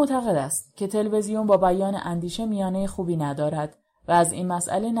 بوردیو معتقد است که تلویزیون با بیان اندیشه میانه خوبی ندارد و از این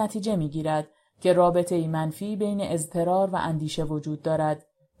مسئله نتیجه می‌گیرد که رابطه‌ای منفی بین اضطرار و اندیشه وجود دارد،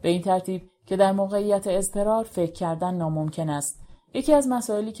 به این ترتیب که در موقعیت اضطرار فکر کردن ناممکن است. یکی از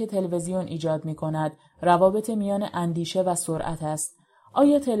مسائلی که تلویزیون ایجاد می‌کند روابط میان اندیشه و سرعت است.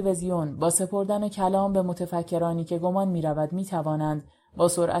 آیا تلویزیون با سپردن کلام به متفکرانی که گمان می‌رود می‌توانند با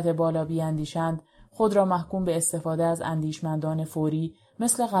سرعت بالا بیاندیشند خود را محکوم به استفاده از اندیشمندان فوری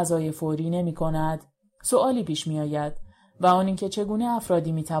مثل غذای فوری نمی‌کند؟ سوالی پیش می‌آید و آن اینکه چگونه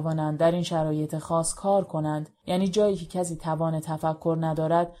افرادی می‌توانند در این شرایط خاص کار کنند، یعنی جایی که کسی توان تفکر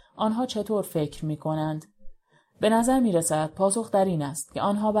ندارد آنها چطور فکر می‌کنند؟ به نظر می‌رسد پاسخ در این است که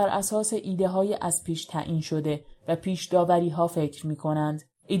آنها بر اساس ایده‌های از پیش تعیین شده و پیش داوری‌ها فکر می‌کنند.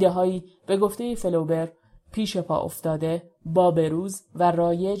 ایده‌هایی به گفته فلوبر پیش پا افتاده، با بروز و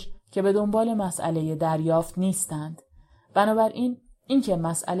رایج که به دنبال مسئله دریافت نیستند. بنابراین اینکه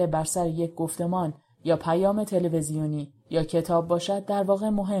مسئله بر سر یک گفتمان یا پیام تلویزیونی یا کتاب باشد در واقع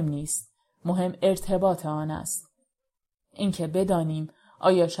مهم نیست. مهم ارتباط آن است. اینکه بدانیم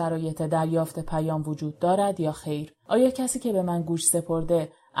آیا شرایط دریافت پیام وجود دارد یا خیر؟ آیا کسی که به من گوش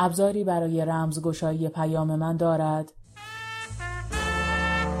سپرده ابزاری برای رمزگشایی پیام من دارد؟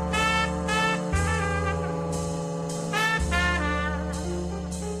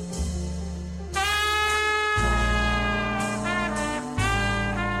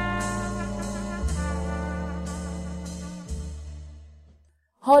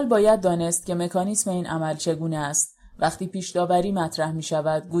 حال باید دانست که مکانیسم این عمل چگونه است. وقتی پیش داوری مطرح می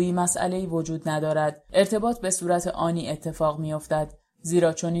شود، گویی مسئله‌ای وجود ندارد. ارتباط به صورت آنی اتفاق می افتد،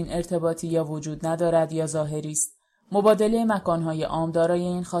 زیرا چون این ارتباطی یا وجود ندارد یا ظاهری است. مبادله مکان‌های عام دارای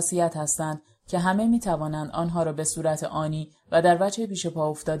این خاصیت هستند که همه می توانند آنها را به صورت آنی و در وجه پیش پا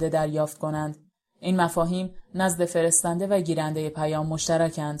افتاده دریافت کنند. این مفاهیم نزد فرستنده و گیرنده پیام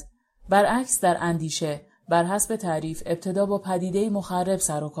مشترکند. برعکس در اندیشه، بر حسب تعریف ابتدا با پدیده‌ای مخرب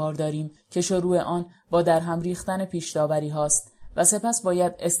سر و کار داریم که شروع آن با در هم ریختن پیش‌داوری هاست و سپس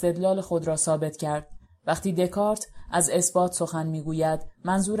باید استدلال خود را ثابت کرد. وقتی دکارت از اثبات سخن می‌گوید،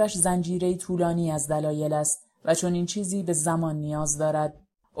 منظورش زنجیره‌ای طولانی از دلایل است و چون این چیزی به زمان نیاز دارد.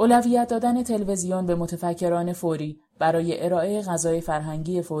 اولویت دادن تلویزیون به متفکران فوری برای ارائه غذای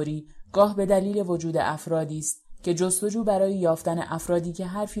فرهنگی فوری گاه به دلیل وجود افرادی است که جستجو برای یافتن افرادی که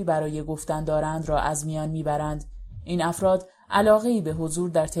حرفی برای گفتن دارند را از میان میبرند. این افراد علاقه‌ای به حضور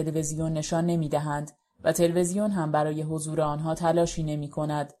در تلویزیون نشان نمی‌دهند و تلویزیون هم برای حضور آنها تلاشی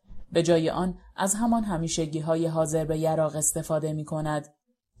نمی‌کند. به جای آن از همان همیشگی‌های حاضر به یراق استفاده می‌کند.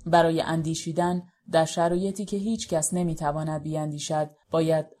 برای اندیشیدن در شرایطی که هیچ کس نمی‌تواند بیاندیشد،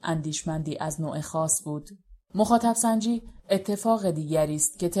 باید اندیشمندی از نوع خاص بود. مخاطب سنجی اتفاق دیگری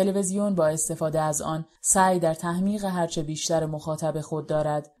است که تلویزیون با استفاده از آن سعی در تحمیق هرچه بیشتر مخاطب خود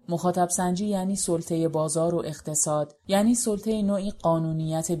دارد. مخاطب سنجی یعنی سلطه بازار و اقتصاد، یعنی سلطه نوعی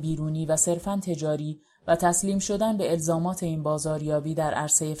قانونیت بیرونی و صرفاً تجاری و تسلیم شدن به الزامات این بازاریابی در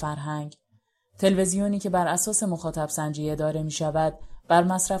عرصه فرهنگ. تلویزیونی که بر اساس مخاطب سنجی اداره می شود، بر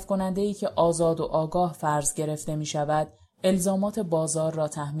مصرف کننده‌ای که آزاد و آگاه فرض گرفته می شود، الزامات بازار را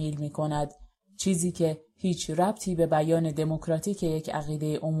تحمیل می کند، چیزی که هیچ ربطی به بیان دموکراتیک یک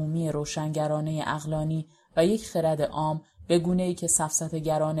عقیده عمومی روشنگرانه عقلانی و یک خرد عام به گونه‌ای که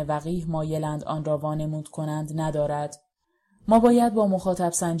سفسطه‌گران وقیح مایلند آن را وانمود کنند ندارد. ما باید با مخاطب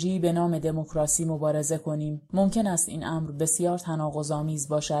سنجی به نام دموکراسی مبارزه کنیم. ممکن است این امر بسیار تناقض‌آمیز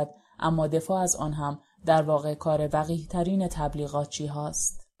باشد، اما دفاع از آن هم در واقع کار وقیح‌ترین تبلیغاتچی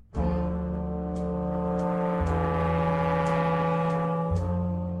هاست.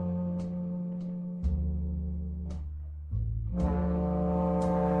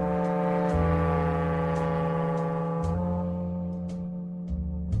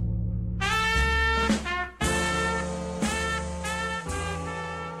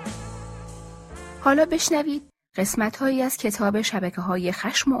 حالا بشنوید قسمت‌هایی از کتاب شبکه‌های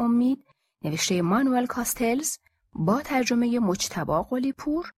خشم و امید نوشته مانوئل کاستلز با ترجمه مجتبی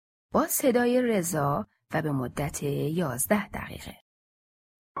قلی‌پور با صدای رضا و به مدت 11 دقیقه.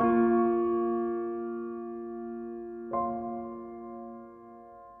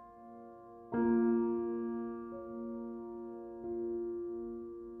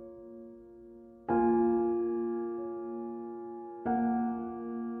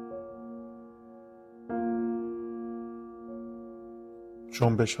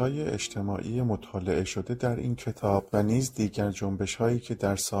 جنبش‌های اجتماعی مطالعه شده در این کتاب و نیز دیگر جنبش‌هایی که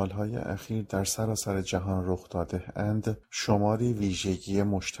در سالهای اخیر در سراسر جهان رخ داده‌اند شماری ویژگی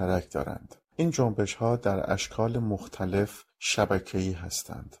مشترک دارند. این جنبش‌ها در اشکال مختلف شبکه‌ای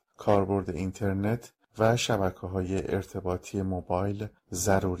هستند. کاربرد اینترنت و شبکه‌های ارتباطی موبایل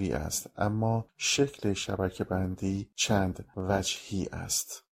ضروری است، اما شکل شبکه‌بندی چند وجهی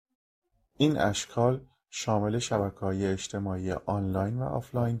است. این اشکال شامل شبکه‌های اجتماعی آنلاین و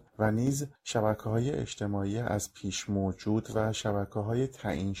آفلاین و نیز شبکه‌های اجتماعی از پیش موجود و شبکه‌های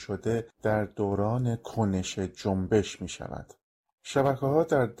تعیین شده در دوران کنش جنبش می‌شود. شبکه‌ها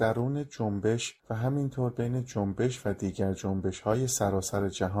در درون جنبش و همینطور بین جنبش و دیگر جنبش‌های سراسر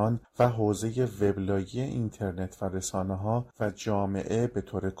جهان و حوزه وبلاگی اینترنت و رسانه‌ها و جامعه به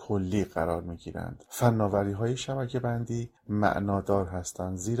طور کلی قرار می‌گیرند. فناوری‌های شبکه‌بندی معنادار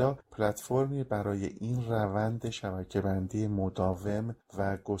هستند، زیرا پلتفرمی برای این روند شبکه‌بندی مداوم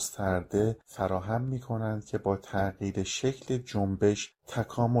و گسترده فراهم می‌کنند که با تغییر شکل جنبش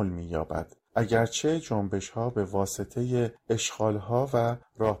تکامل می‌یابد. اگرچه جنبش‌ها به واسطه اشغال‌ها و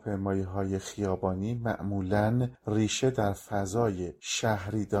راهپیمایی‌های خیابانی معمولاً ریشه در فضای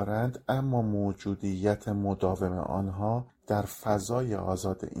شهری دارند، اما موجودیت مداوم آنها در فضای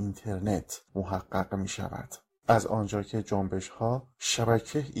آزاد اینترنت محقق می‌شود. از آنجا که جنبش‌ها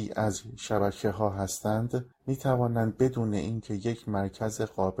شبکه‌ای از شبکه‌ها هستند، می‌توانند بدون اینکه یک مرکز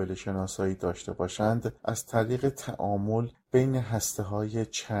قابل شناسایی داشته باشند، از طریق تعامل بین هسته‌های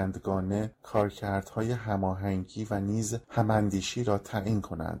چندگانه کارکردهای هماهنگی و نیز هماندیشی را تعیین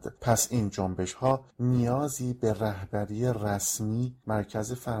کنند. پس این جنبش‌ها نیازی به رهبری رسمی،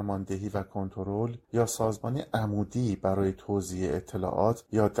 مرکز فرماندهی و کنترل یا سازمان عمودی برای توزیع اطلاعات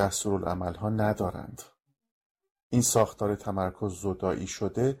یا دستورالعمل‌ها ندارند. این ساختار تمرکز زدایی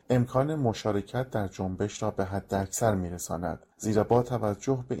شده امکان مشارکت در جنبش را به حد اکثر می‌رساند، زیرا با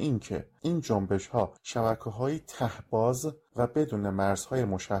توجه به اینکه این جنبش‌ها شبکه‌های ته‌باز و بدون مرزهای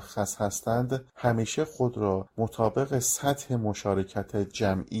مشخص هستند، همیشه خود را مطابق سطح مشارکت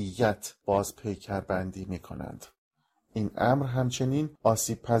جمعیت باز پیکربندی می‌کنند. این امر همچنین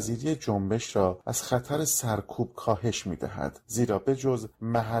آسیب پذیری جنبش را از خطر سرکوب کاهش می‌دهد، زیرا به جز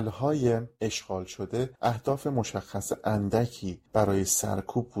محل‌های اشغال شده اهداف مشخص اندکی برای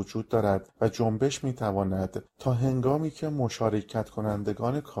سرکوب وجود دارد و جنبش می‌تواند تا هنگامی که مشارکت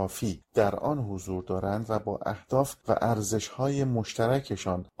کنندگان کافی در آن حضور دارند و با اهداف و ارزش‌های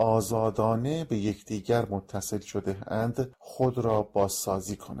مشترکشان آزادانه به یکدیگر متصل شده اند خود را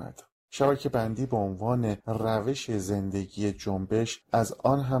بازسازی کند. شبکه‌بندی به عنوان روش زندگی جنبش از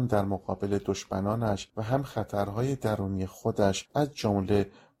آن هم در مقابل دشمنانش و هم خطرهای درونی خودش از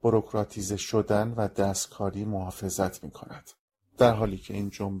جمله بوروکراتیزه شدن و دستکاری محافظت می‌کند. در حالی که این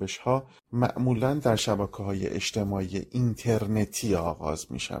جنبش‌ها معمولاً در شبکه‌های اجتماعی اینترنتی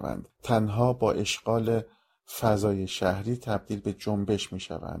آغاز می‌شوند. تنها با اشغال فضای شهری تبدیل به جنبش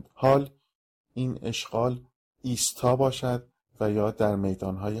می‌شوند. حال این اشغال ایستا باشد و یا در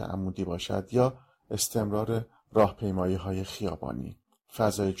میدان‌های عمودی باشد یا استمرار راهپیمایی‌های خیابانی.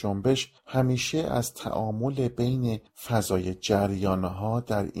 فضای جنبش همیشه از تعامل بین فضای جریان‌ها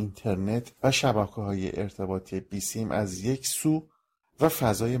در اینترنت و شبکه‌های ارتباطی بیسیم از یک سو و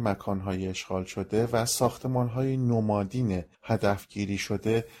فضای مکان‌های اشغال شده و ساختمان‌های نمادین هدفگیری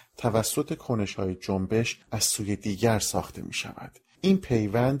شده توسط کنش‌های جنبش از سوی دیگر ساخته می‌شود. این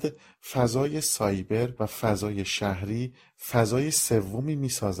پیوند فضای سایبر و فضای شهری فضای سومی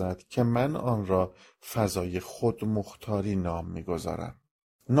می‌سازد که من آن را فضای خودمختاری نام می‌گذارم.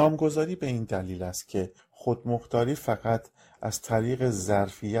 نامگذاری به این دلیل است که خودمختاری فقط از طریق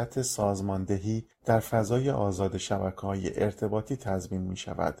ظرفیت سازماندهی در فضای آزاد شبکه‌های ارتباطی تضمین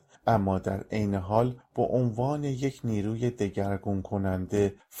می‌شود، اما در عین حال به عنوان یک نیروی دگرگون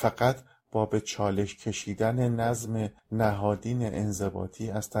کننده فقط با به چالش کشیدن نظم نهادین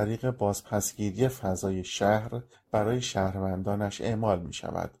انضباطی از طریق بازپسگیری فضای شهر برای شهروندانش اعمال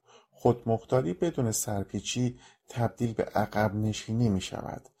می‌شود. خودمختاری بدون سرپیچی تبدیل به عقب نشینی می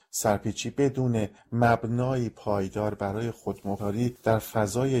شود. سرپیچی بدون مبنای پایدار برای خودمختاری در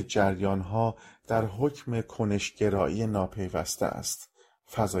فضای جریانها در حکم کنشگرایی ناپیوسته است.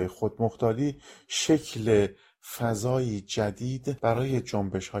 فضای خودمختاری شکل فضایی جدید برای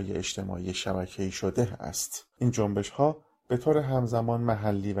جنبش‌های اجتماعی شبکه‌ای شده است. این جنبش‌ها به طور همزمان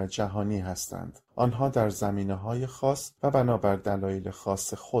محلی و جهانی هستند. آنها در زمینه‌های خاص و بنابر دلایل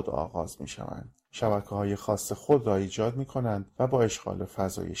خاص خود آغاز می‌شوند. شبکه‌های خاص خود را ایجاد می‌کنند و با اشغال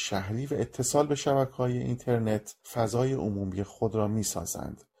فضای شهری و اتصال به شبکه‌های اینترنت فضای عمومی خود را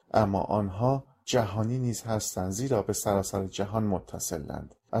می‌سازند. اما آنها جهانی نیز هستند، زیرا به سراسر جهان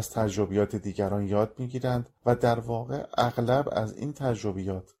متصلند. از تجربیات دیگران یاد می‌گیرند و در واقع اغلب از این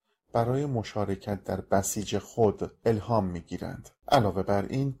تجربیات برای مشارکت در بسیج خود الهام می‌گیرند. علاوه بر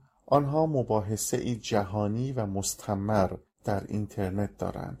این، آنها مباحثه‌ای جهانی و مستمر در اینترنت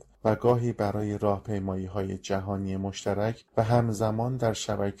دارند و گاهی برای راهپیمایی‌های جهانی مشترک و همزمان در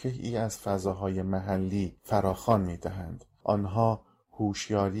شبکه‌ای از فضاهای محلی فراخوان می‌دهند. آنها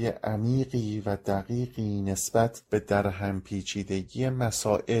هوشیاری عمیقی و دقیقی نسبت به درهم پیچیدگی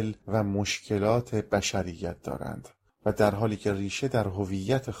مسائل و مشکلات بشریت دارند و در حالی که ریشه در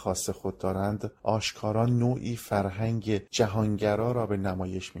هویت خاص خود دارند، آشکارا نوعی فرهنگ جهانگرا را به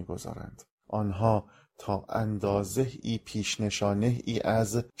نمایش می‌گذارند. آنها تا اندازه‌ای پیشنشانه‌ای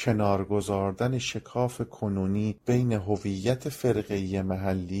از کنار گذاردن شکاف کنونی بین هویت فرقه‌ای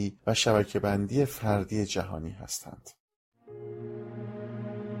محلی و شبکه‌بندی فردی جهانی هستند.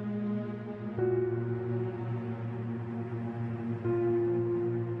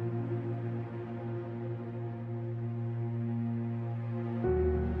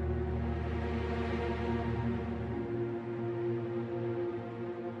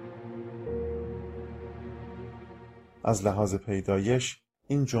 از لحاظ پیدایش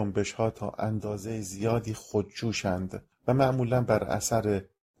این جنبش‌ها تا اندازه زیادی خودجوشند و معمولاً بر اثر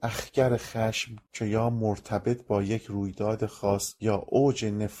اخگر خشم که یا مرتبط با یک رویداد خاص یا اوج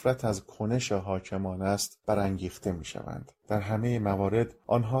نفرت از کنش حاکمان است برانگیخته می‌شوند. در همه موارد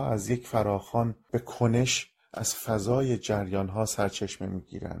آنها از یک فراخوان به کنش از فضای جریان‌ها سرچشمه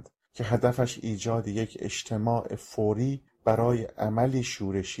می‌گیرند که هدفش ایجاد یک اجتماع فوری برای عملی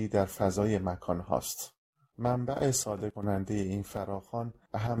شورشی در فضای مکان هاست. منبع صادر کننده این فراخوان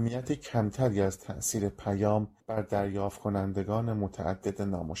اهمیت کمتری از تأثیر پیام بر دریافت کنندگان متعدد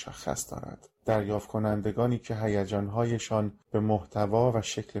نامشخص دارد. دریافت کنندگانی که هیجان‌هایشان به محتوا و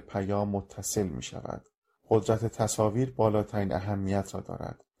شکل پیام متصل می شود. قدرت تصاویر بالاترین اهمیت را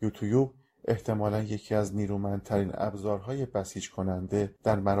دارد. یوتیوب احتمالاً یکی از نیرومندترین ابزارهای بسیج کننده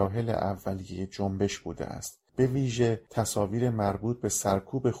در مراحل اولیه جنبش بوده است. به ویژه تصاویر مربوط به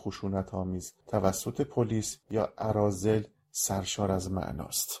سرکوب خشونت‌آمیز توسط پلیس یا اراذل سرشار از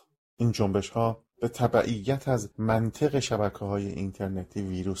معناست. این جنبش‌ها به تبعیت از منطق شبکه‌های اینترنتی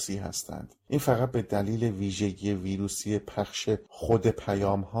ویروسی هستند. این فقط به دلیل ویژگی ویروسی پخش خود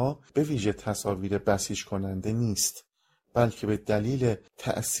پیام‌ها به ویژه تصاویر بسیج کننده نیست، بلکه به دلیل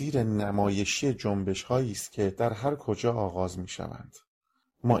تأثیر نمایشی جنبش‌هایی است که در هر کجا آغاز می‌شوند.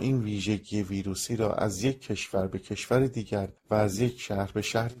 ما این ویژگی ویروسی را از یک کشور به کشور دیگر و از یک شهر به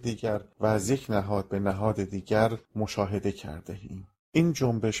شهر دیگر و از یک نهاد به نهاد دیگر مشاهده کرده ایم. این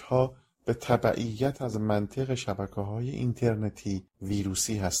جنبش‌ها به تبعیت از منطق شبکه‌های اینترنتی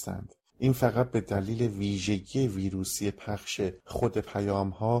ویروسی هستند. این فقط به دلیل ویژگی ویروسی پخش خود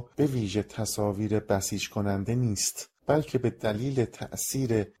پیام‌ها به ویژه تصاویر بسیج کننده نیست، بلکه به دلیل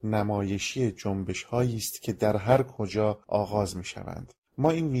تأثیر نمایشی جنبش‌هایی است که در هر کجا آغاز می‌شوند.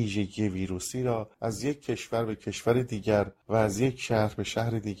 ما این ویژگی ویروسی را از یک کشور به کشور دیگر و از یک شهر به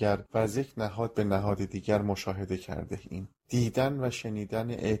شهر دیگر و از یک نهاد به نهاد دیگر مشاهده کرده ایم. دیدن و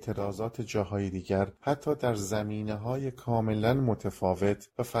شنیدن اعتراضات جاهای دیگر حتی در زمینه‌های کاملا متفاوت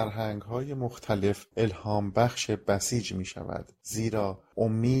و فرهنگ‌های مختلف الهام بخش بسیج می شود، زیرا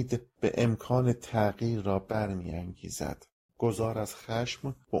امید به امکان تغییر را برمی‌انگیزد. گذار از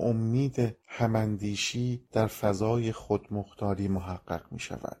خشم و امید هماندیشی در فضای خودمختاری محقق می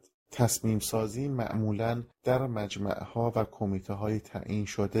شود. تصمیم سازی معمولاً در مجمعها و کمیته‌های تعیین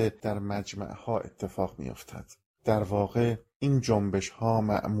شده در مجمعها اتفاق می افتد. در واقع این جنبش‌ها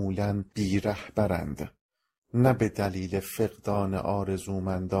معمولاً بی‌رهبرند، نه به دلیل فقدان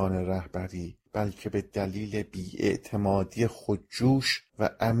آرزومندان رهبری، بلکه به دلیل بی‌اعتمادی خودجوش و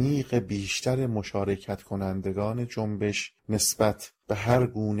عمیق بیشتر مشارکت کنندگان جنبش نسبت به هر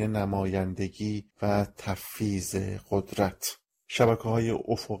گونه نمایندگی و تفویض قدرت. شبکه‌های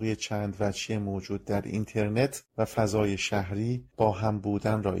افقی چند وجهی موجود در اینترنت و فضای شهری با هم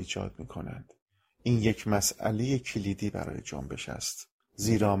بودن را ایجاد می‌کنند. این یک مسئله کلیدی برای جنبش است،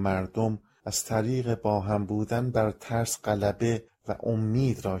 زیرا مردم از طریق با هم بودن بر ترس غلبه و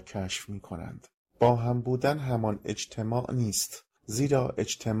امید را کشف می کنند. با هم بودن همان اجتماع نیست، زیرا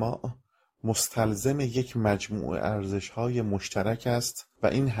اجتماع مستلزم یک مجموعه ارزش‌های مشترک است و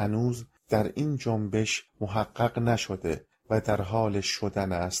این هنوز در این جنبش محقق نشده و در حال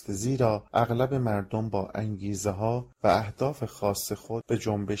شدن است، زیرا اغلب مردم با انگیزه‌ها و اهداف خاص خود به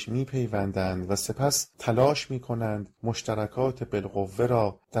جنبش می‌پیوندند و سپس تلاش می‌کنند مشترکات بالقوه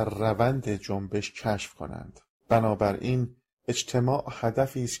را در روند جنبش کشف کنند. بنابراین اجتماع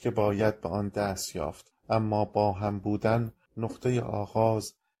هدفی است که باید به آن دست یافت، اما با هم بودن نقطه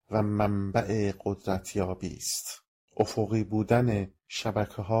آغاز و منبع قدرتیابی است. افقی بودن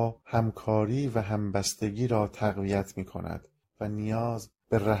شبکه‌ها همکاری و همبستگی را تقویت می‌کند و نیاز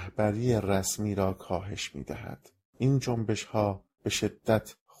به رهبری رسمی را کاهش می‌دهد. این جنبش‌ها به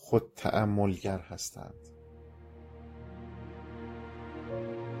شدت خود تأملگر هستند.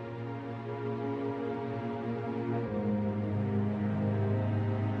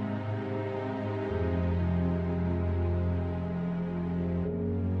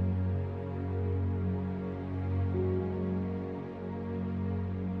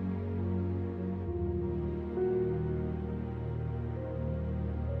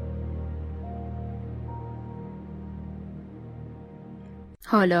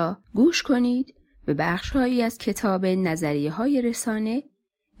 حالا گوش کنید به بخش‌هایی از کتاب نظریه‌های رسانه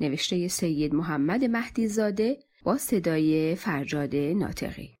نوشته سید محمد مهدی زاده با صدای فرجاد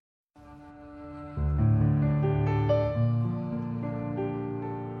ناطقی.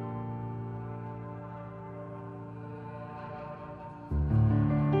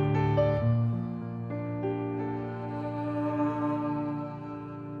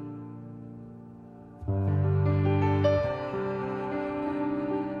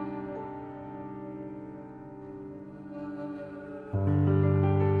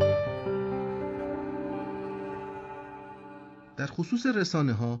 در خصوص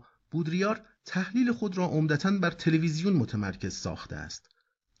رسانه ها، بودریار تحلیل خود را عمدتاً بر تلویزیون متمرکز ساخته است،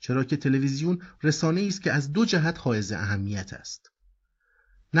 چرا که تلویزیون رسانه‌ای است که از دو جهت حائز اهمیت است.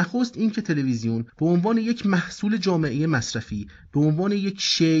 نخست این که تلویزیون به عنوان یک محصول جامعه مصرفی، به عنوان یک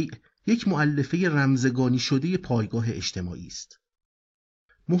شیء، یک مؤلفه رمزگانی شده پایگاه اجتماعی است.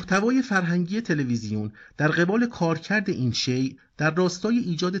 محتوای فرهنگی تلویزیون در قبال کارکرد این شیء در راستای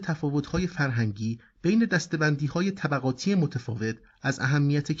ایجاد تفاوت‌های فرهنگی بین دسته‌بندی‌های طبقاتی متفاوت از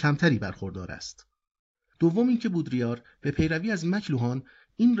اهمیت کمتری برخوردار است. دوم اینکه بودریار به پیروی از مکلوهان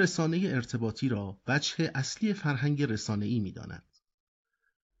این رسانه ارتباطی را وجه اصلی فرهنگ رسانه‌ای می‌داند.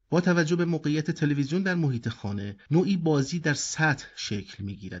 با توجه به موقعیت تلویزیون در محیط خانه، نوعی بازی در سطح شکل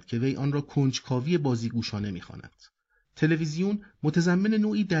می‌گیرد که وی آن را کنجکاوی بازیگوشانه می‌خواند. تلویزیون متضمن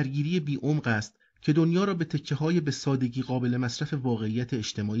نوعی درگیری بی‌عمق است که دنیا را به تکه‌های به سادگی قابل مصرف واقعیت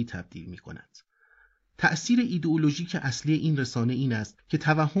اجتماعی تبدیل می‌کند. تأثیر ایدئولوژیک اصلی این رسانه این است که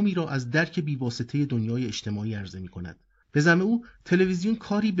توهمی را از درک بی‌واسطه دنیای اجتماعی عرضه می‌کند. به زعم او، تلویزیون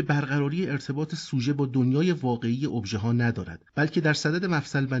کاری به برقراری ارتباط سوژه با دنیای واقعی ابژه‌ها ندارد، بلکه در صدد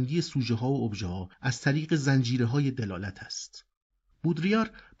مفصل‌بندی سوژه‌ها و ابژه‌ها از طریق زنجیره‌های دلالت است.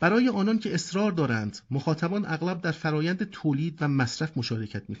 بودریار برای آنان که اصرار دارند مخاطبان اغلب در فرایند تولید و مصرف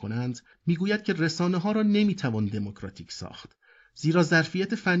مشارکت می‌کنند، می‌گوید که رسانه‌ها را نمی‌توان دموکراتیک ساخت، زیرا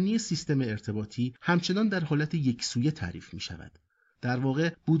ظرفیت فنی سیستم ارتباطی همچنان در حالت یکسویه تعریف می‌شود. در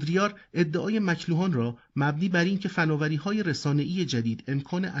واقع بودریار ادعای مکلوهان را مبنی بر این که فناوری‌های رسانه‌ای جدید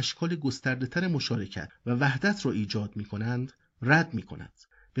امکان اشکال گسترده‌تر مشارکت و وحدت را ایجاد می‌کنند رد می‌کند.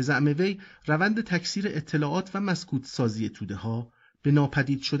 به زعم وی روند تکثیر اطلاعات و مسکوت سازی توده‌ها به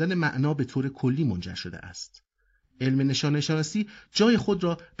ناپدید شدن معنا به طور کلی منجر شده است. علم نشانه شناسی جای خود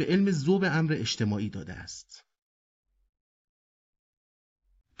را به علم ذوب امر اجتماعی داده است.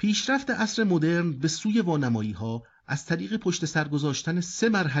 پیشرفت عصر مدرن به سوی وانمایی‌ها از طریق پشت سر گذاشتن 3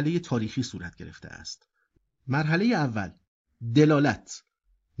 مرحله تاریخی صورت گرفته است. مرحله اول، دلالت،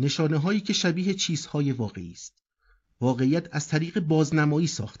 نشانه‌هایی که شبیه چیزهای واقعی است. واقعیت از طریق بازنمایی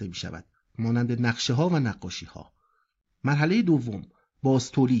ساخته می‌شود، مانند نقشه‌ها و نقاشی‌ها. مرحله دوم،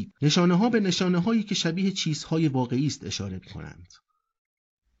 بازتولید، نشانه‌ها به نشانه‌هایی که شبیه چیزهای واقعی است اشاره می‌کنند.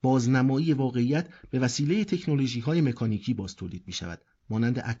 بازنمایی واقعیت به وسیله تکنولوژی‌های مکانیکی بازتولید می‌شود،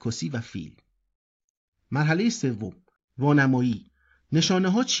 مانند عکاسی و فیلم. مرحله سوم، وانمایی،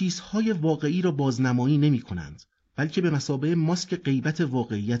 نشانه‌ها چیزهای واقعی را بازنمایی نمی‌کنند، بلکه به مثابه ماسک غیبت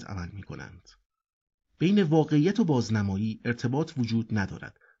واقعیت عمل می‌کنند. بین واقعیت و بازنمایی ارتباط وجود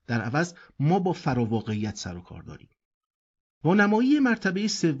ندارد. در عوض ما با فراواقعیت سر و کار داریم. وانمایی مرتبه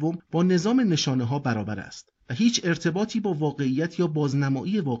سوم با نظام نشانه‌ها برابر است و هیچ ارتباطی با واقعیت یا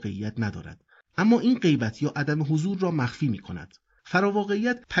بازنمایی واقعیت ندارد، اما این غیبت یا عدم حضور را مخفی می‌کند.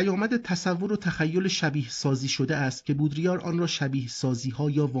 فراواقعیت پیامد تصور و تخیل شبیه سازی شده است که بودریار آن را شبیه سازی‌ها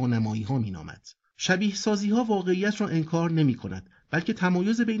یا وانمایی‌ها می‌نامد. شبیه سازی‌ها واقعیت را انکار نمی‌کند، بلکه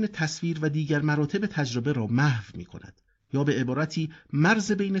تمایز بین تصویر و دیگر مراتب تجربه را محو می‌کند، یا به عبارتی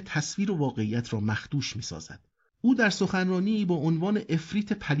مرز بین تصویر و واقعیت را مخدوش می‌سازد. او در سخنرانی با عنوان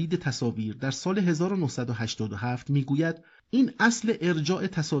افریت پلید تصاویر در سال 1987 می‌گوید این اصل ارجاع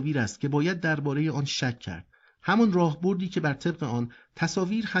تصاویر است که باید درباره آن شک کرد. همان راهبردی که بر طبق آن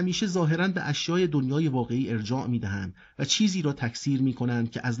تصاویر همیشه ظاهراً به اشیای دنیای واقعی ارجاع می‌دهند و چیزی را تکثیر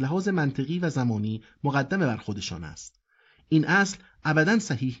می‌کنند که از لحاظ منطقی و زمانی مقدم بر خودشان است. این اصل ابداً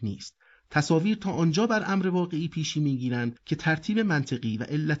صحیح نیست. تصاویر تا آنجا بر امر واقعی پیشی می‌گیرند که ترتیب منطقی و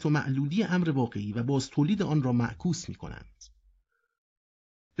علت و معلولی امر واقعی و باز تولید آن را معکوس می‌کنند.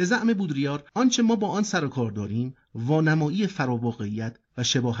 به زعم بودریار آنچه ما با آن سر و کار داریم وانمایی فراواقعیت و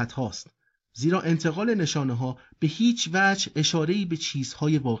شباهت هاست، زیرا انتقال نشانه‌ها به هیچ وجه اشاره‌ای به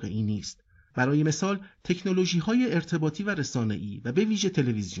چیزهای واقعی نیست. برای مثال تکنولوژی‌های ارتباطی و رسانه‌ای و به ویژه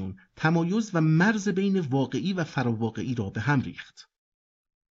تلویزیون تمایز و مرز بین واقعی و فراواقعی را به هم ریخت.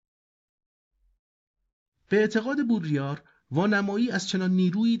 به اعتقاد بودریار وانمایی از چنان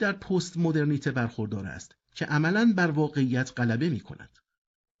نیرویی در پست مدرنیته برخوردار است که عملاً بر واقعیت غلبه می‌کند.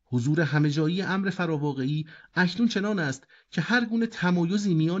 حضور همه‌جایی امر فراواقعی اکنون چنان است که هر گونه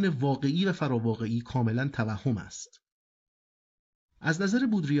تمایزی میان واقعی و فراواقعی کاملاً توهم است. از نظر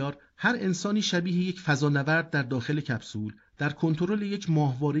بودریار هر انسانی شبیه یک فضانورد در داخل کپسول در کنترل یک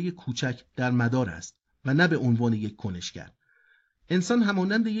ماهواره کوچک در مدار است و نه به عنوان یک کنشگر. انسان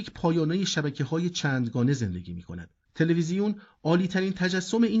همانند یک پایانه شبکه‌های چندگانه زندگی می‌کند. تلویزیون عالی‌ترین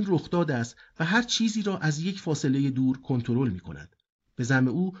تجسم این رخداد است و هر چیزی را از یک فاصله دور کنترل می‌کند. به زعم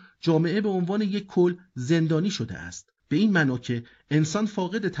او جامعه به عنوان یک کل زندانی شده است، به این معنا که انسان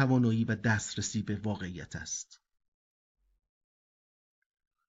فاقد توانایی و دسترسی به واقعیت است.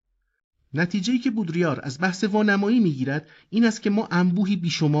 نتیجه‌ای که بودریار از بحث وانمایی می‌گیرد این است که ما انبوهی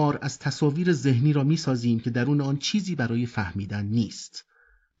بیشمار از تصاویر ذهنی را می‌سازیم که درون آن چیزی برای فهمیدن نیست.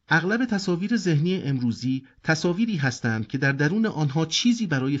 اغلب تصاویر ذهنی امروزی تصاویری هستند که در درون آنها چیزی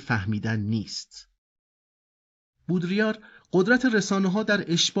برای فهمیدن نیست. بودریار قدرت رسانه‌ها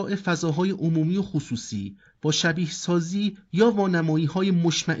در اشباع فضاهای عمومی و خصوصی با شبیه سازی یا وانمایی‌های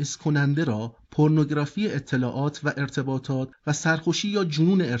مشمئز کننده را پورنوگرافی اطلاعات و ارتباطات و سرخوشی یا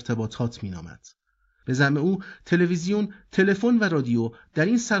جنون ارتباطات می‌نامد. به زعم او تلویزیون، تلفن و رادیو در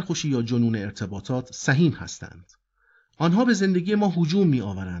این سرخوشی یا جنون ارتباطات سهیم هستند. آنها به زندگی ما هجوم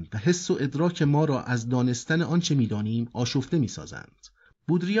می‌آورند و حس و ادراک ما را از دانستن آنچه می‌دانیم آشفته می‌سازند.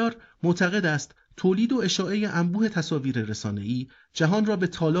 بودریار معتقد است تولید و اشاعه انبوه تصاویر رسانه‌ای جهان را به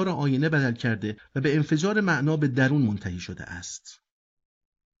تالار آینه بدل کرده و به انفجار معنا به درون منتهی شده است.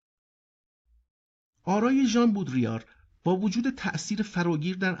 آرای ژان بودریار با وجود تأثیر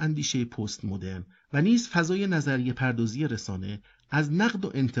فراگیر در اندیشه پست مدرن و نیز فضای نظریه پردازی رسانه از نقد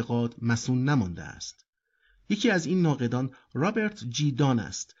و انتقاد مصون نمانده است. یکی از این ناقدان رابرت جی دان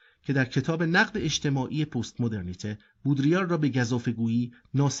است که در کتاب نقد اجتماعی پست مدرنیته بودریار را به گزافه‌گویی،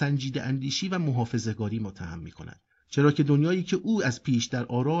 ناسنجیده اندیشی و محافظه‌کاری متهم می‌کند، چرا که دنیایی که او از پیش در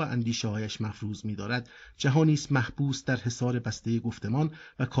آرا و اندیشه‌هایش مفروض می‌دارد جهانی است محبوس در حصار بسته گفتمان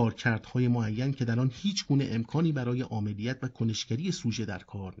و کارکردهای معین که در آن هیچ گونه امکانی برای عاملیت و کنشگری سوژه در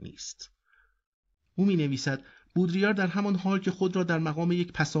کار نیست. او می‌نویسد بودریار در همان حال که خود را در مقام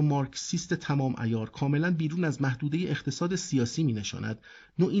یک پسا مارکسیست تمام عیار کاملا بیرون از محدوده اقتصاد سیاسی می‌نشاند،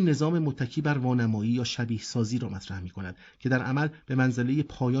 نوعی نظام متکی بر وانمایی یا شبیه سازی را مطرح می‌کند که در عمل به منزله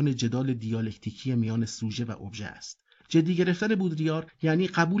پایان جدال دیالکتیکی میان سوژه و ابژه است. جدی گرفتن بودریار یعنی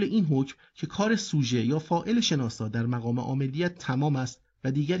قبول این حکم که کار سوژه یا فاعل شناسا در مقام عاملیت تمام است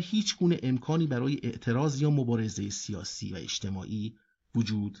و دیگر هیچ گونه امکانی برای اعتراض یا مبارزه سیاسی و اجتماعی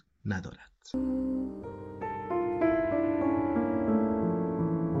وجود ندارد.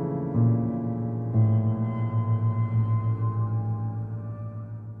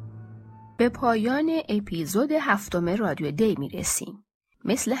 به پایان اپیزود 7 رادیو دی میرسیم.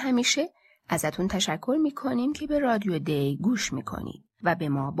 مثل همیشه ازتون تشکر میکنیم که به رادیو دی گوش میکنید و به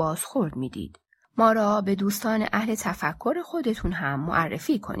ما بازخورد میدید. ما را به دوستان اهل تفکر خودتون هم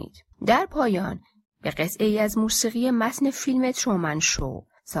معرفی کنید. در پایان به قطعه‌ای از موسیقی متن فیلم ترومن شو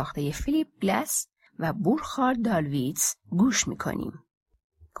ساخته فیلیپ گلاس و بورخارد دالویتز گوش میکنیم.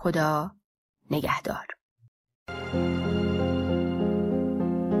 خدا نگهدار.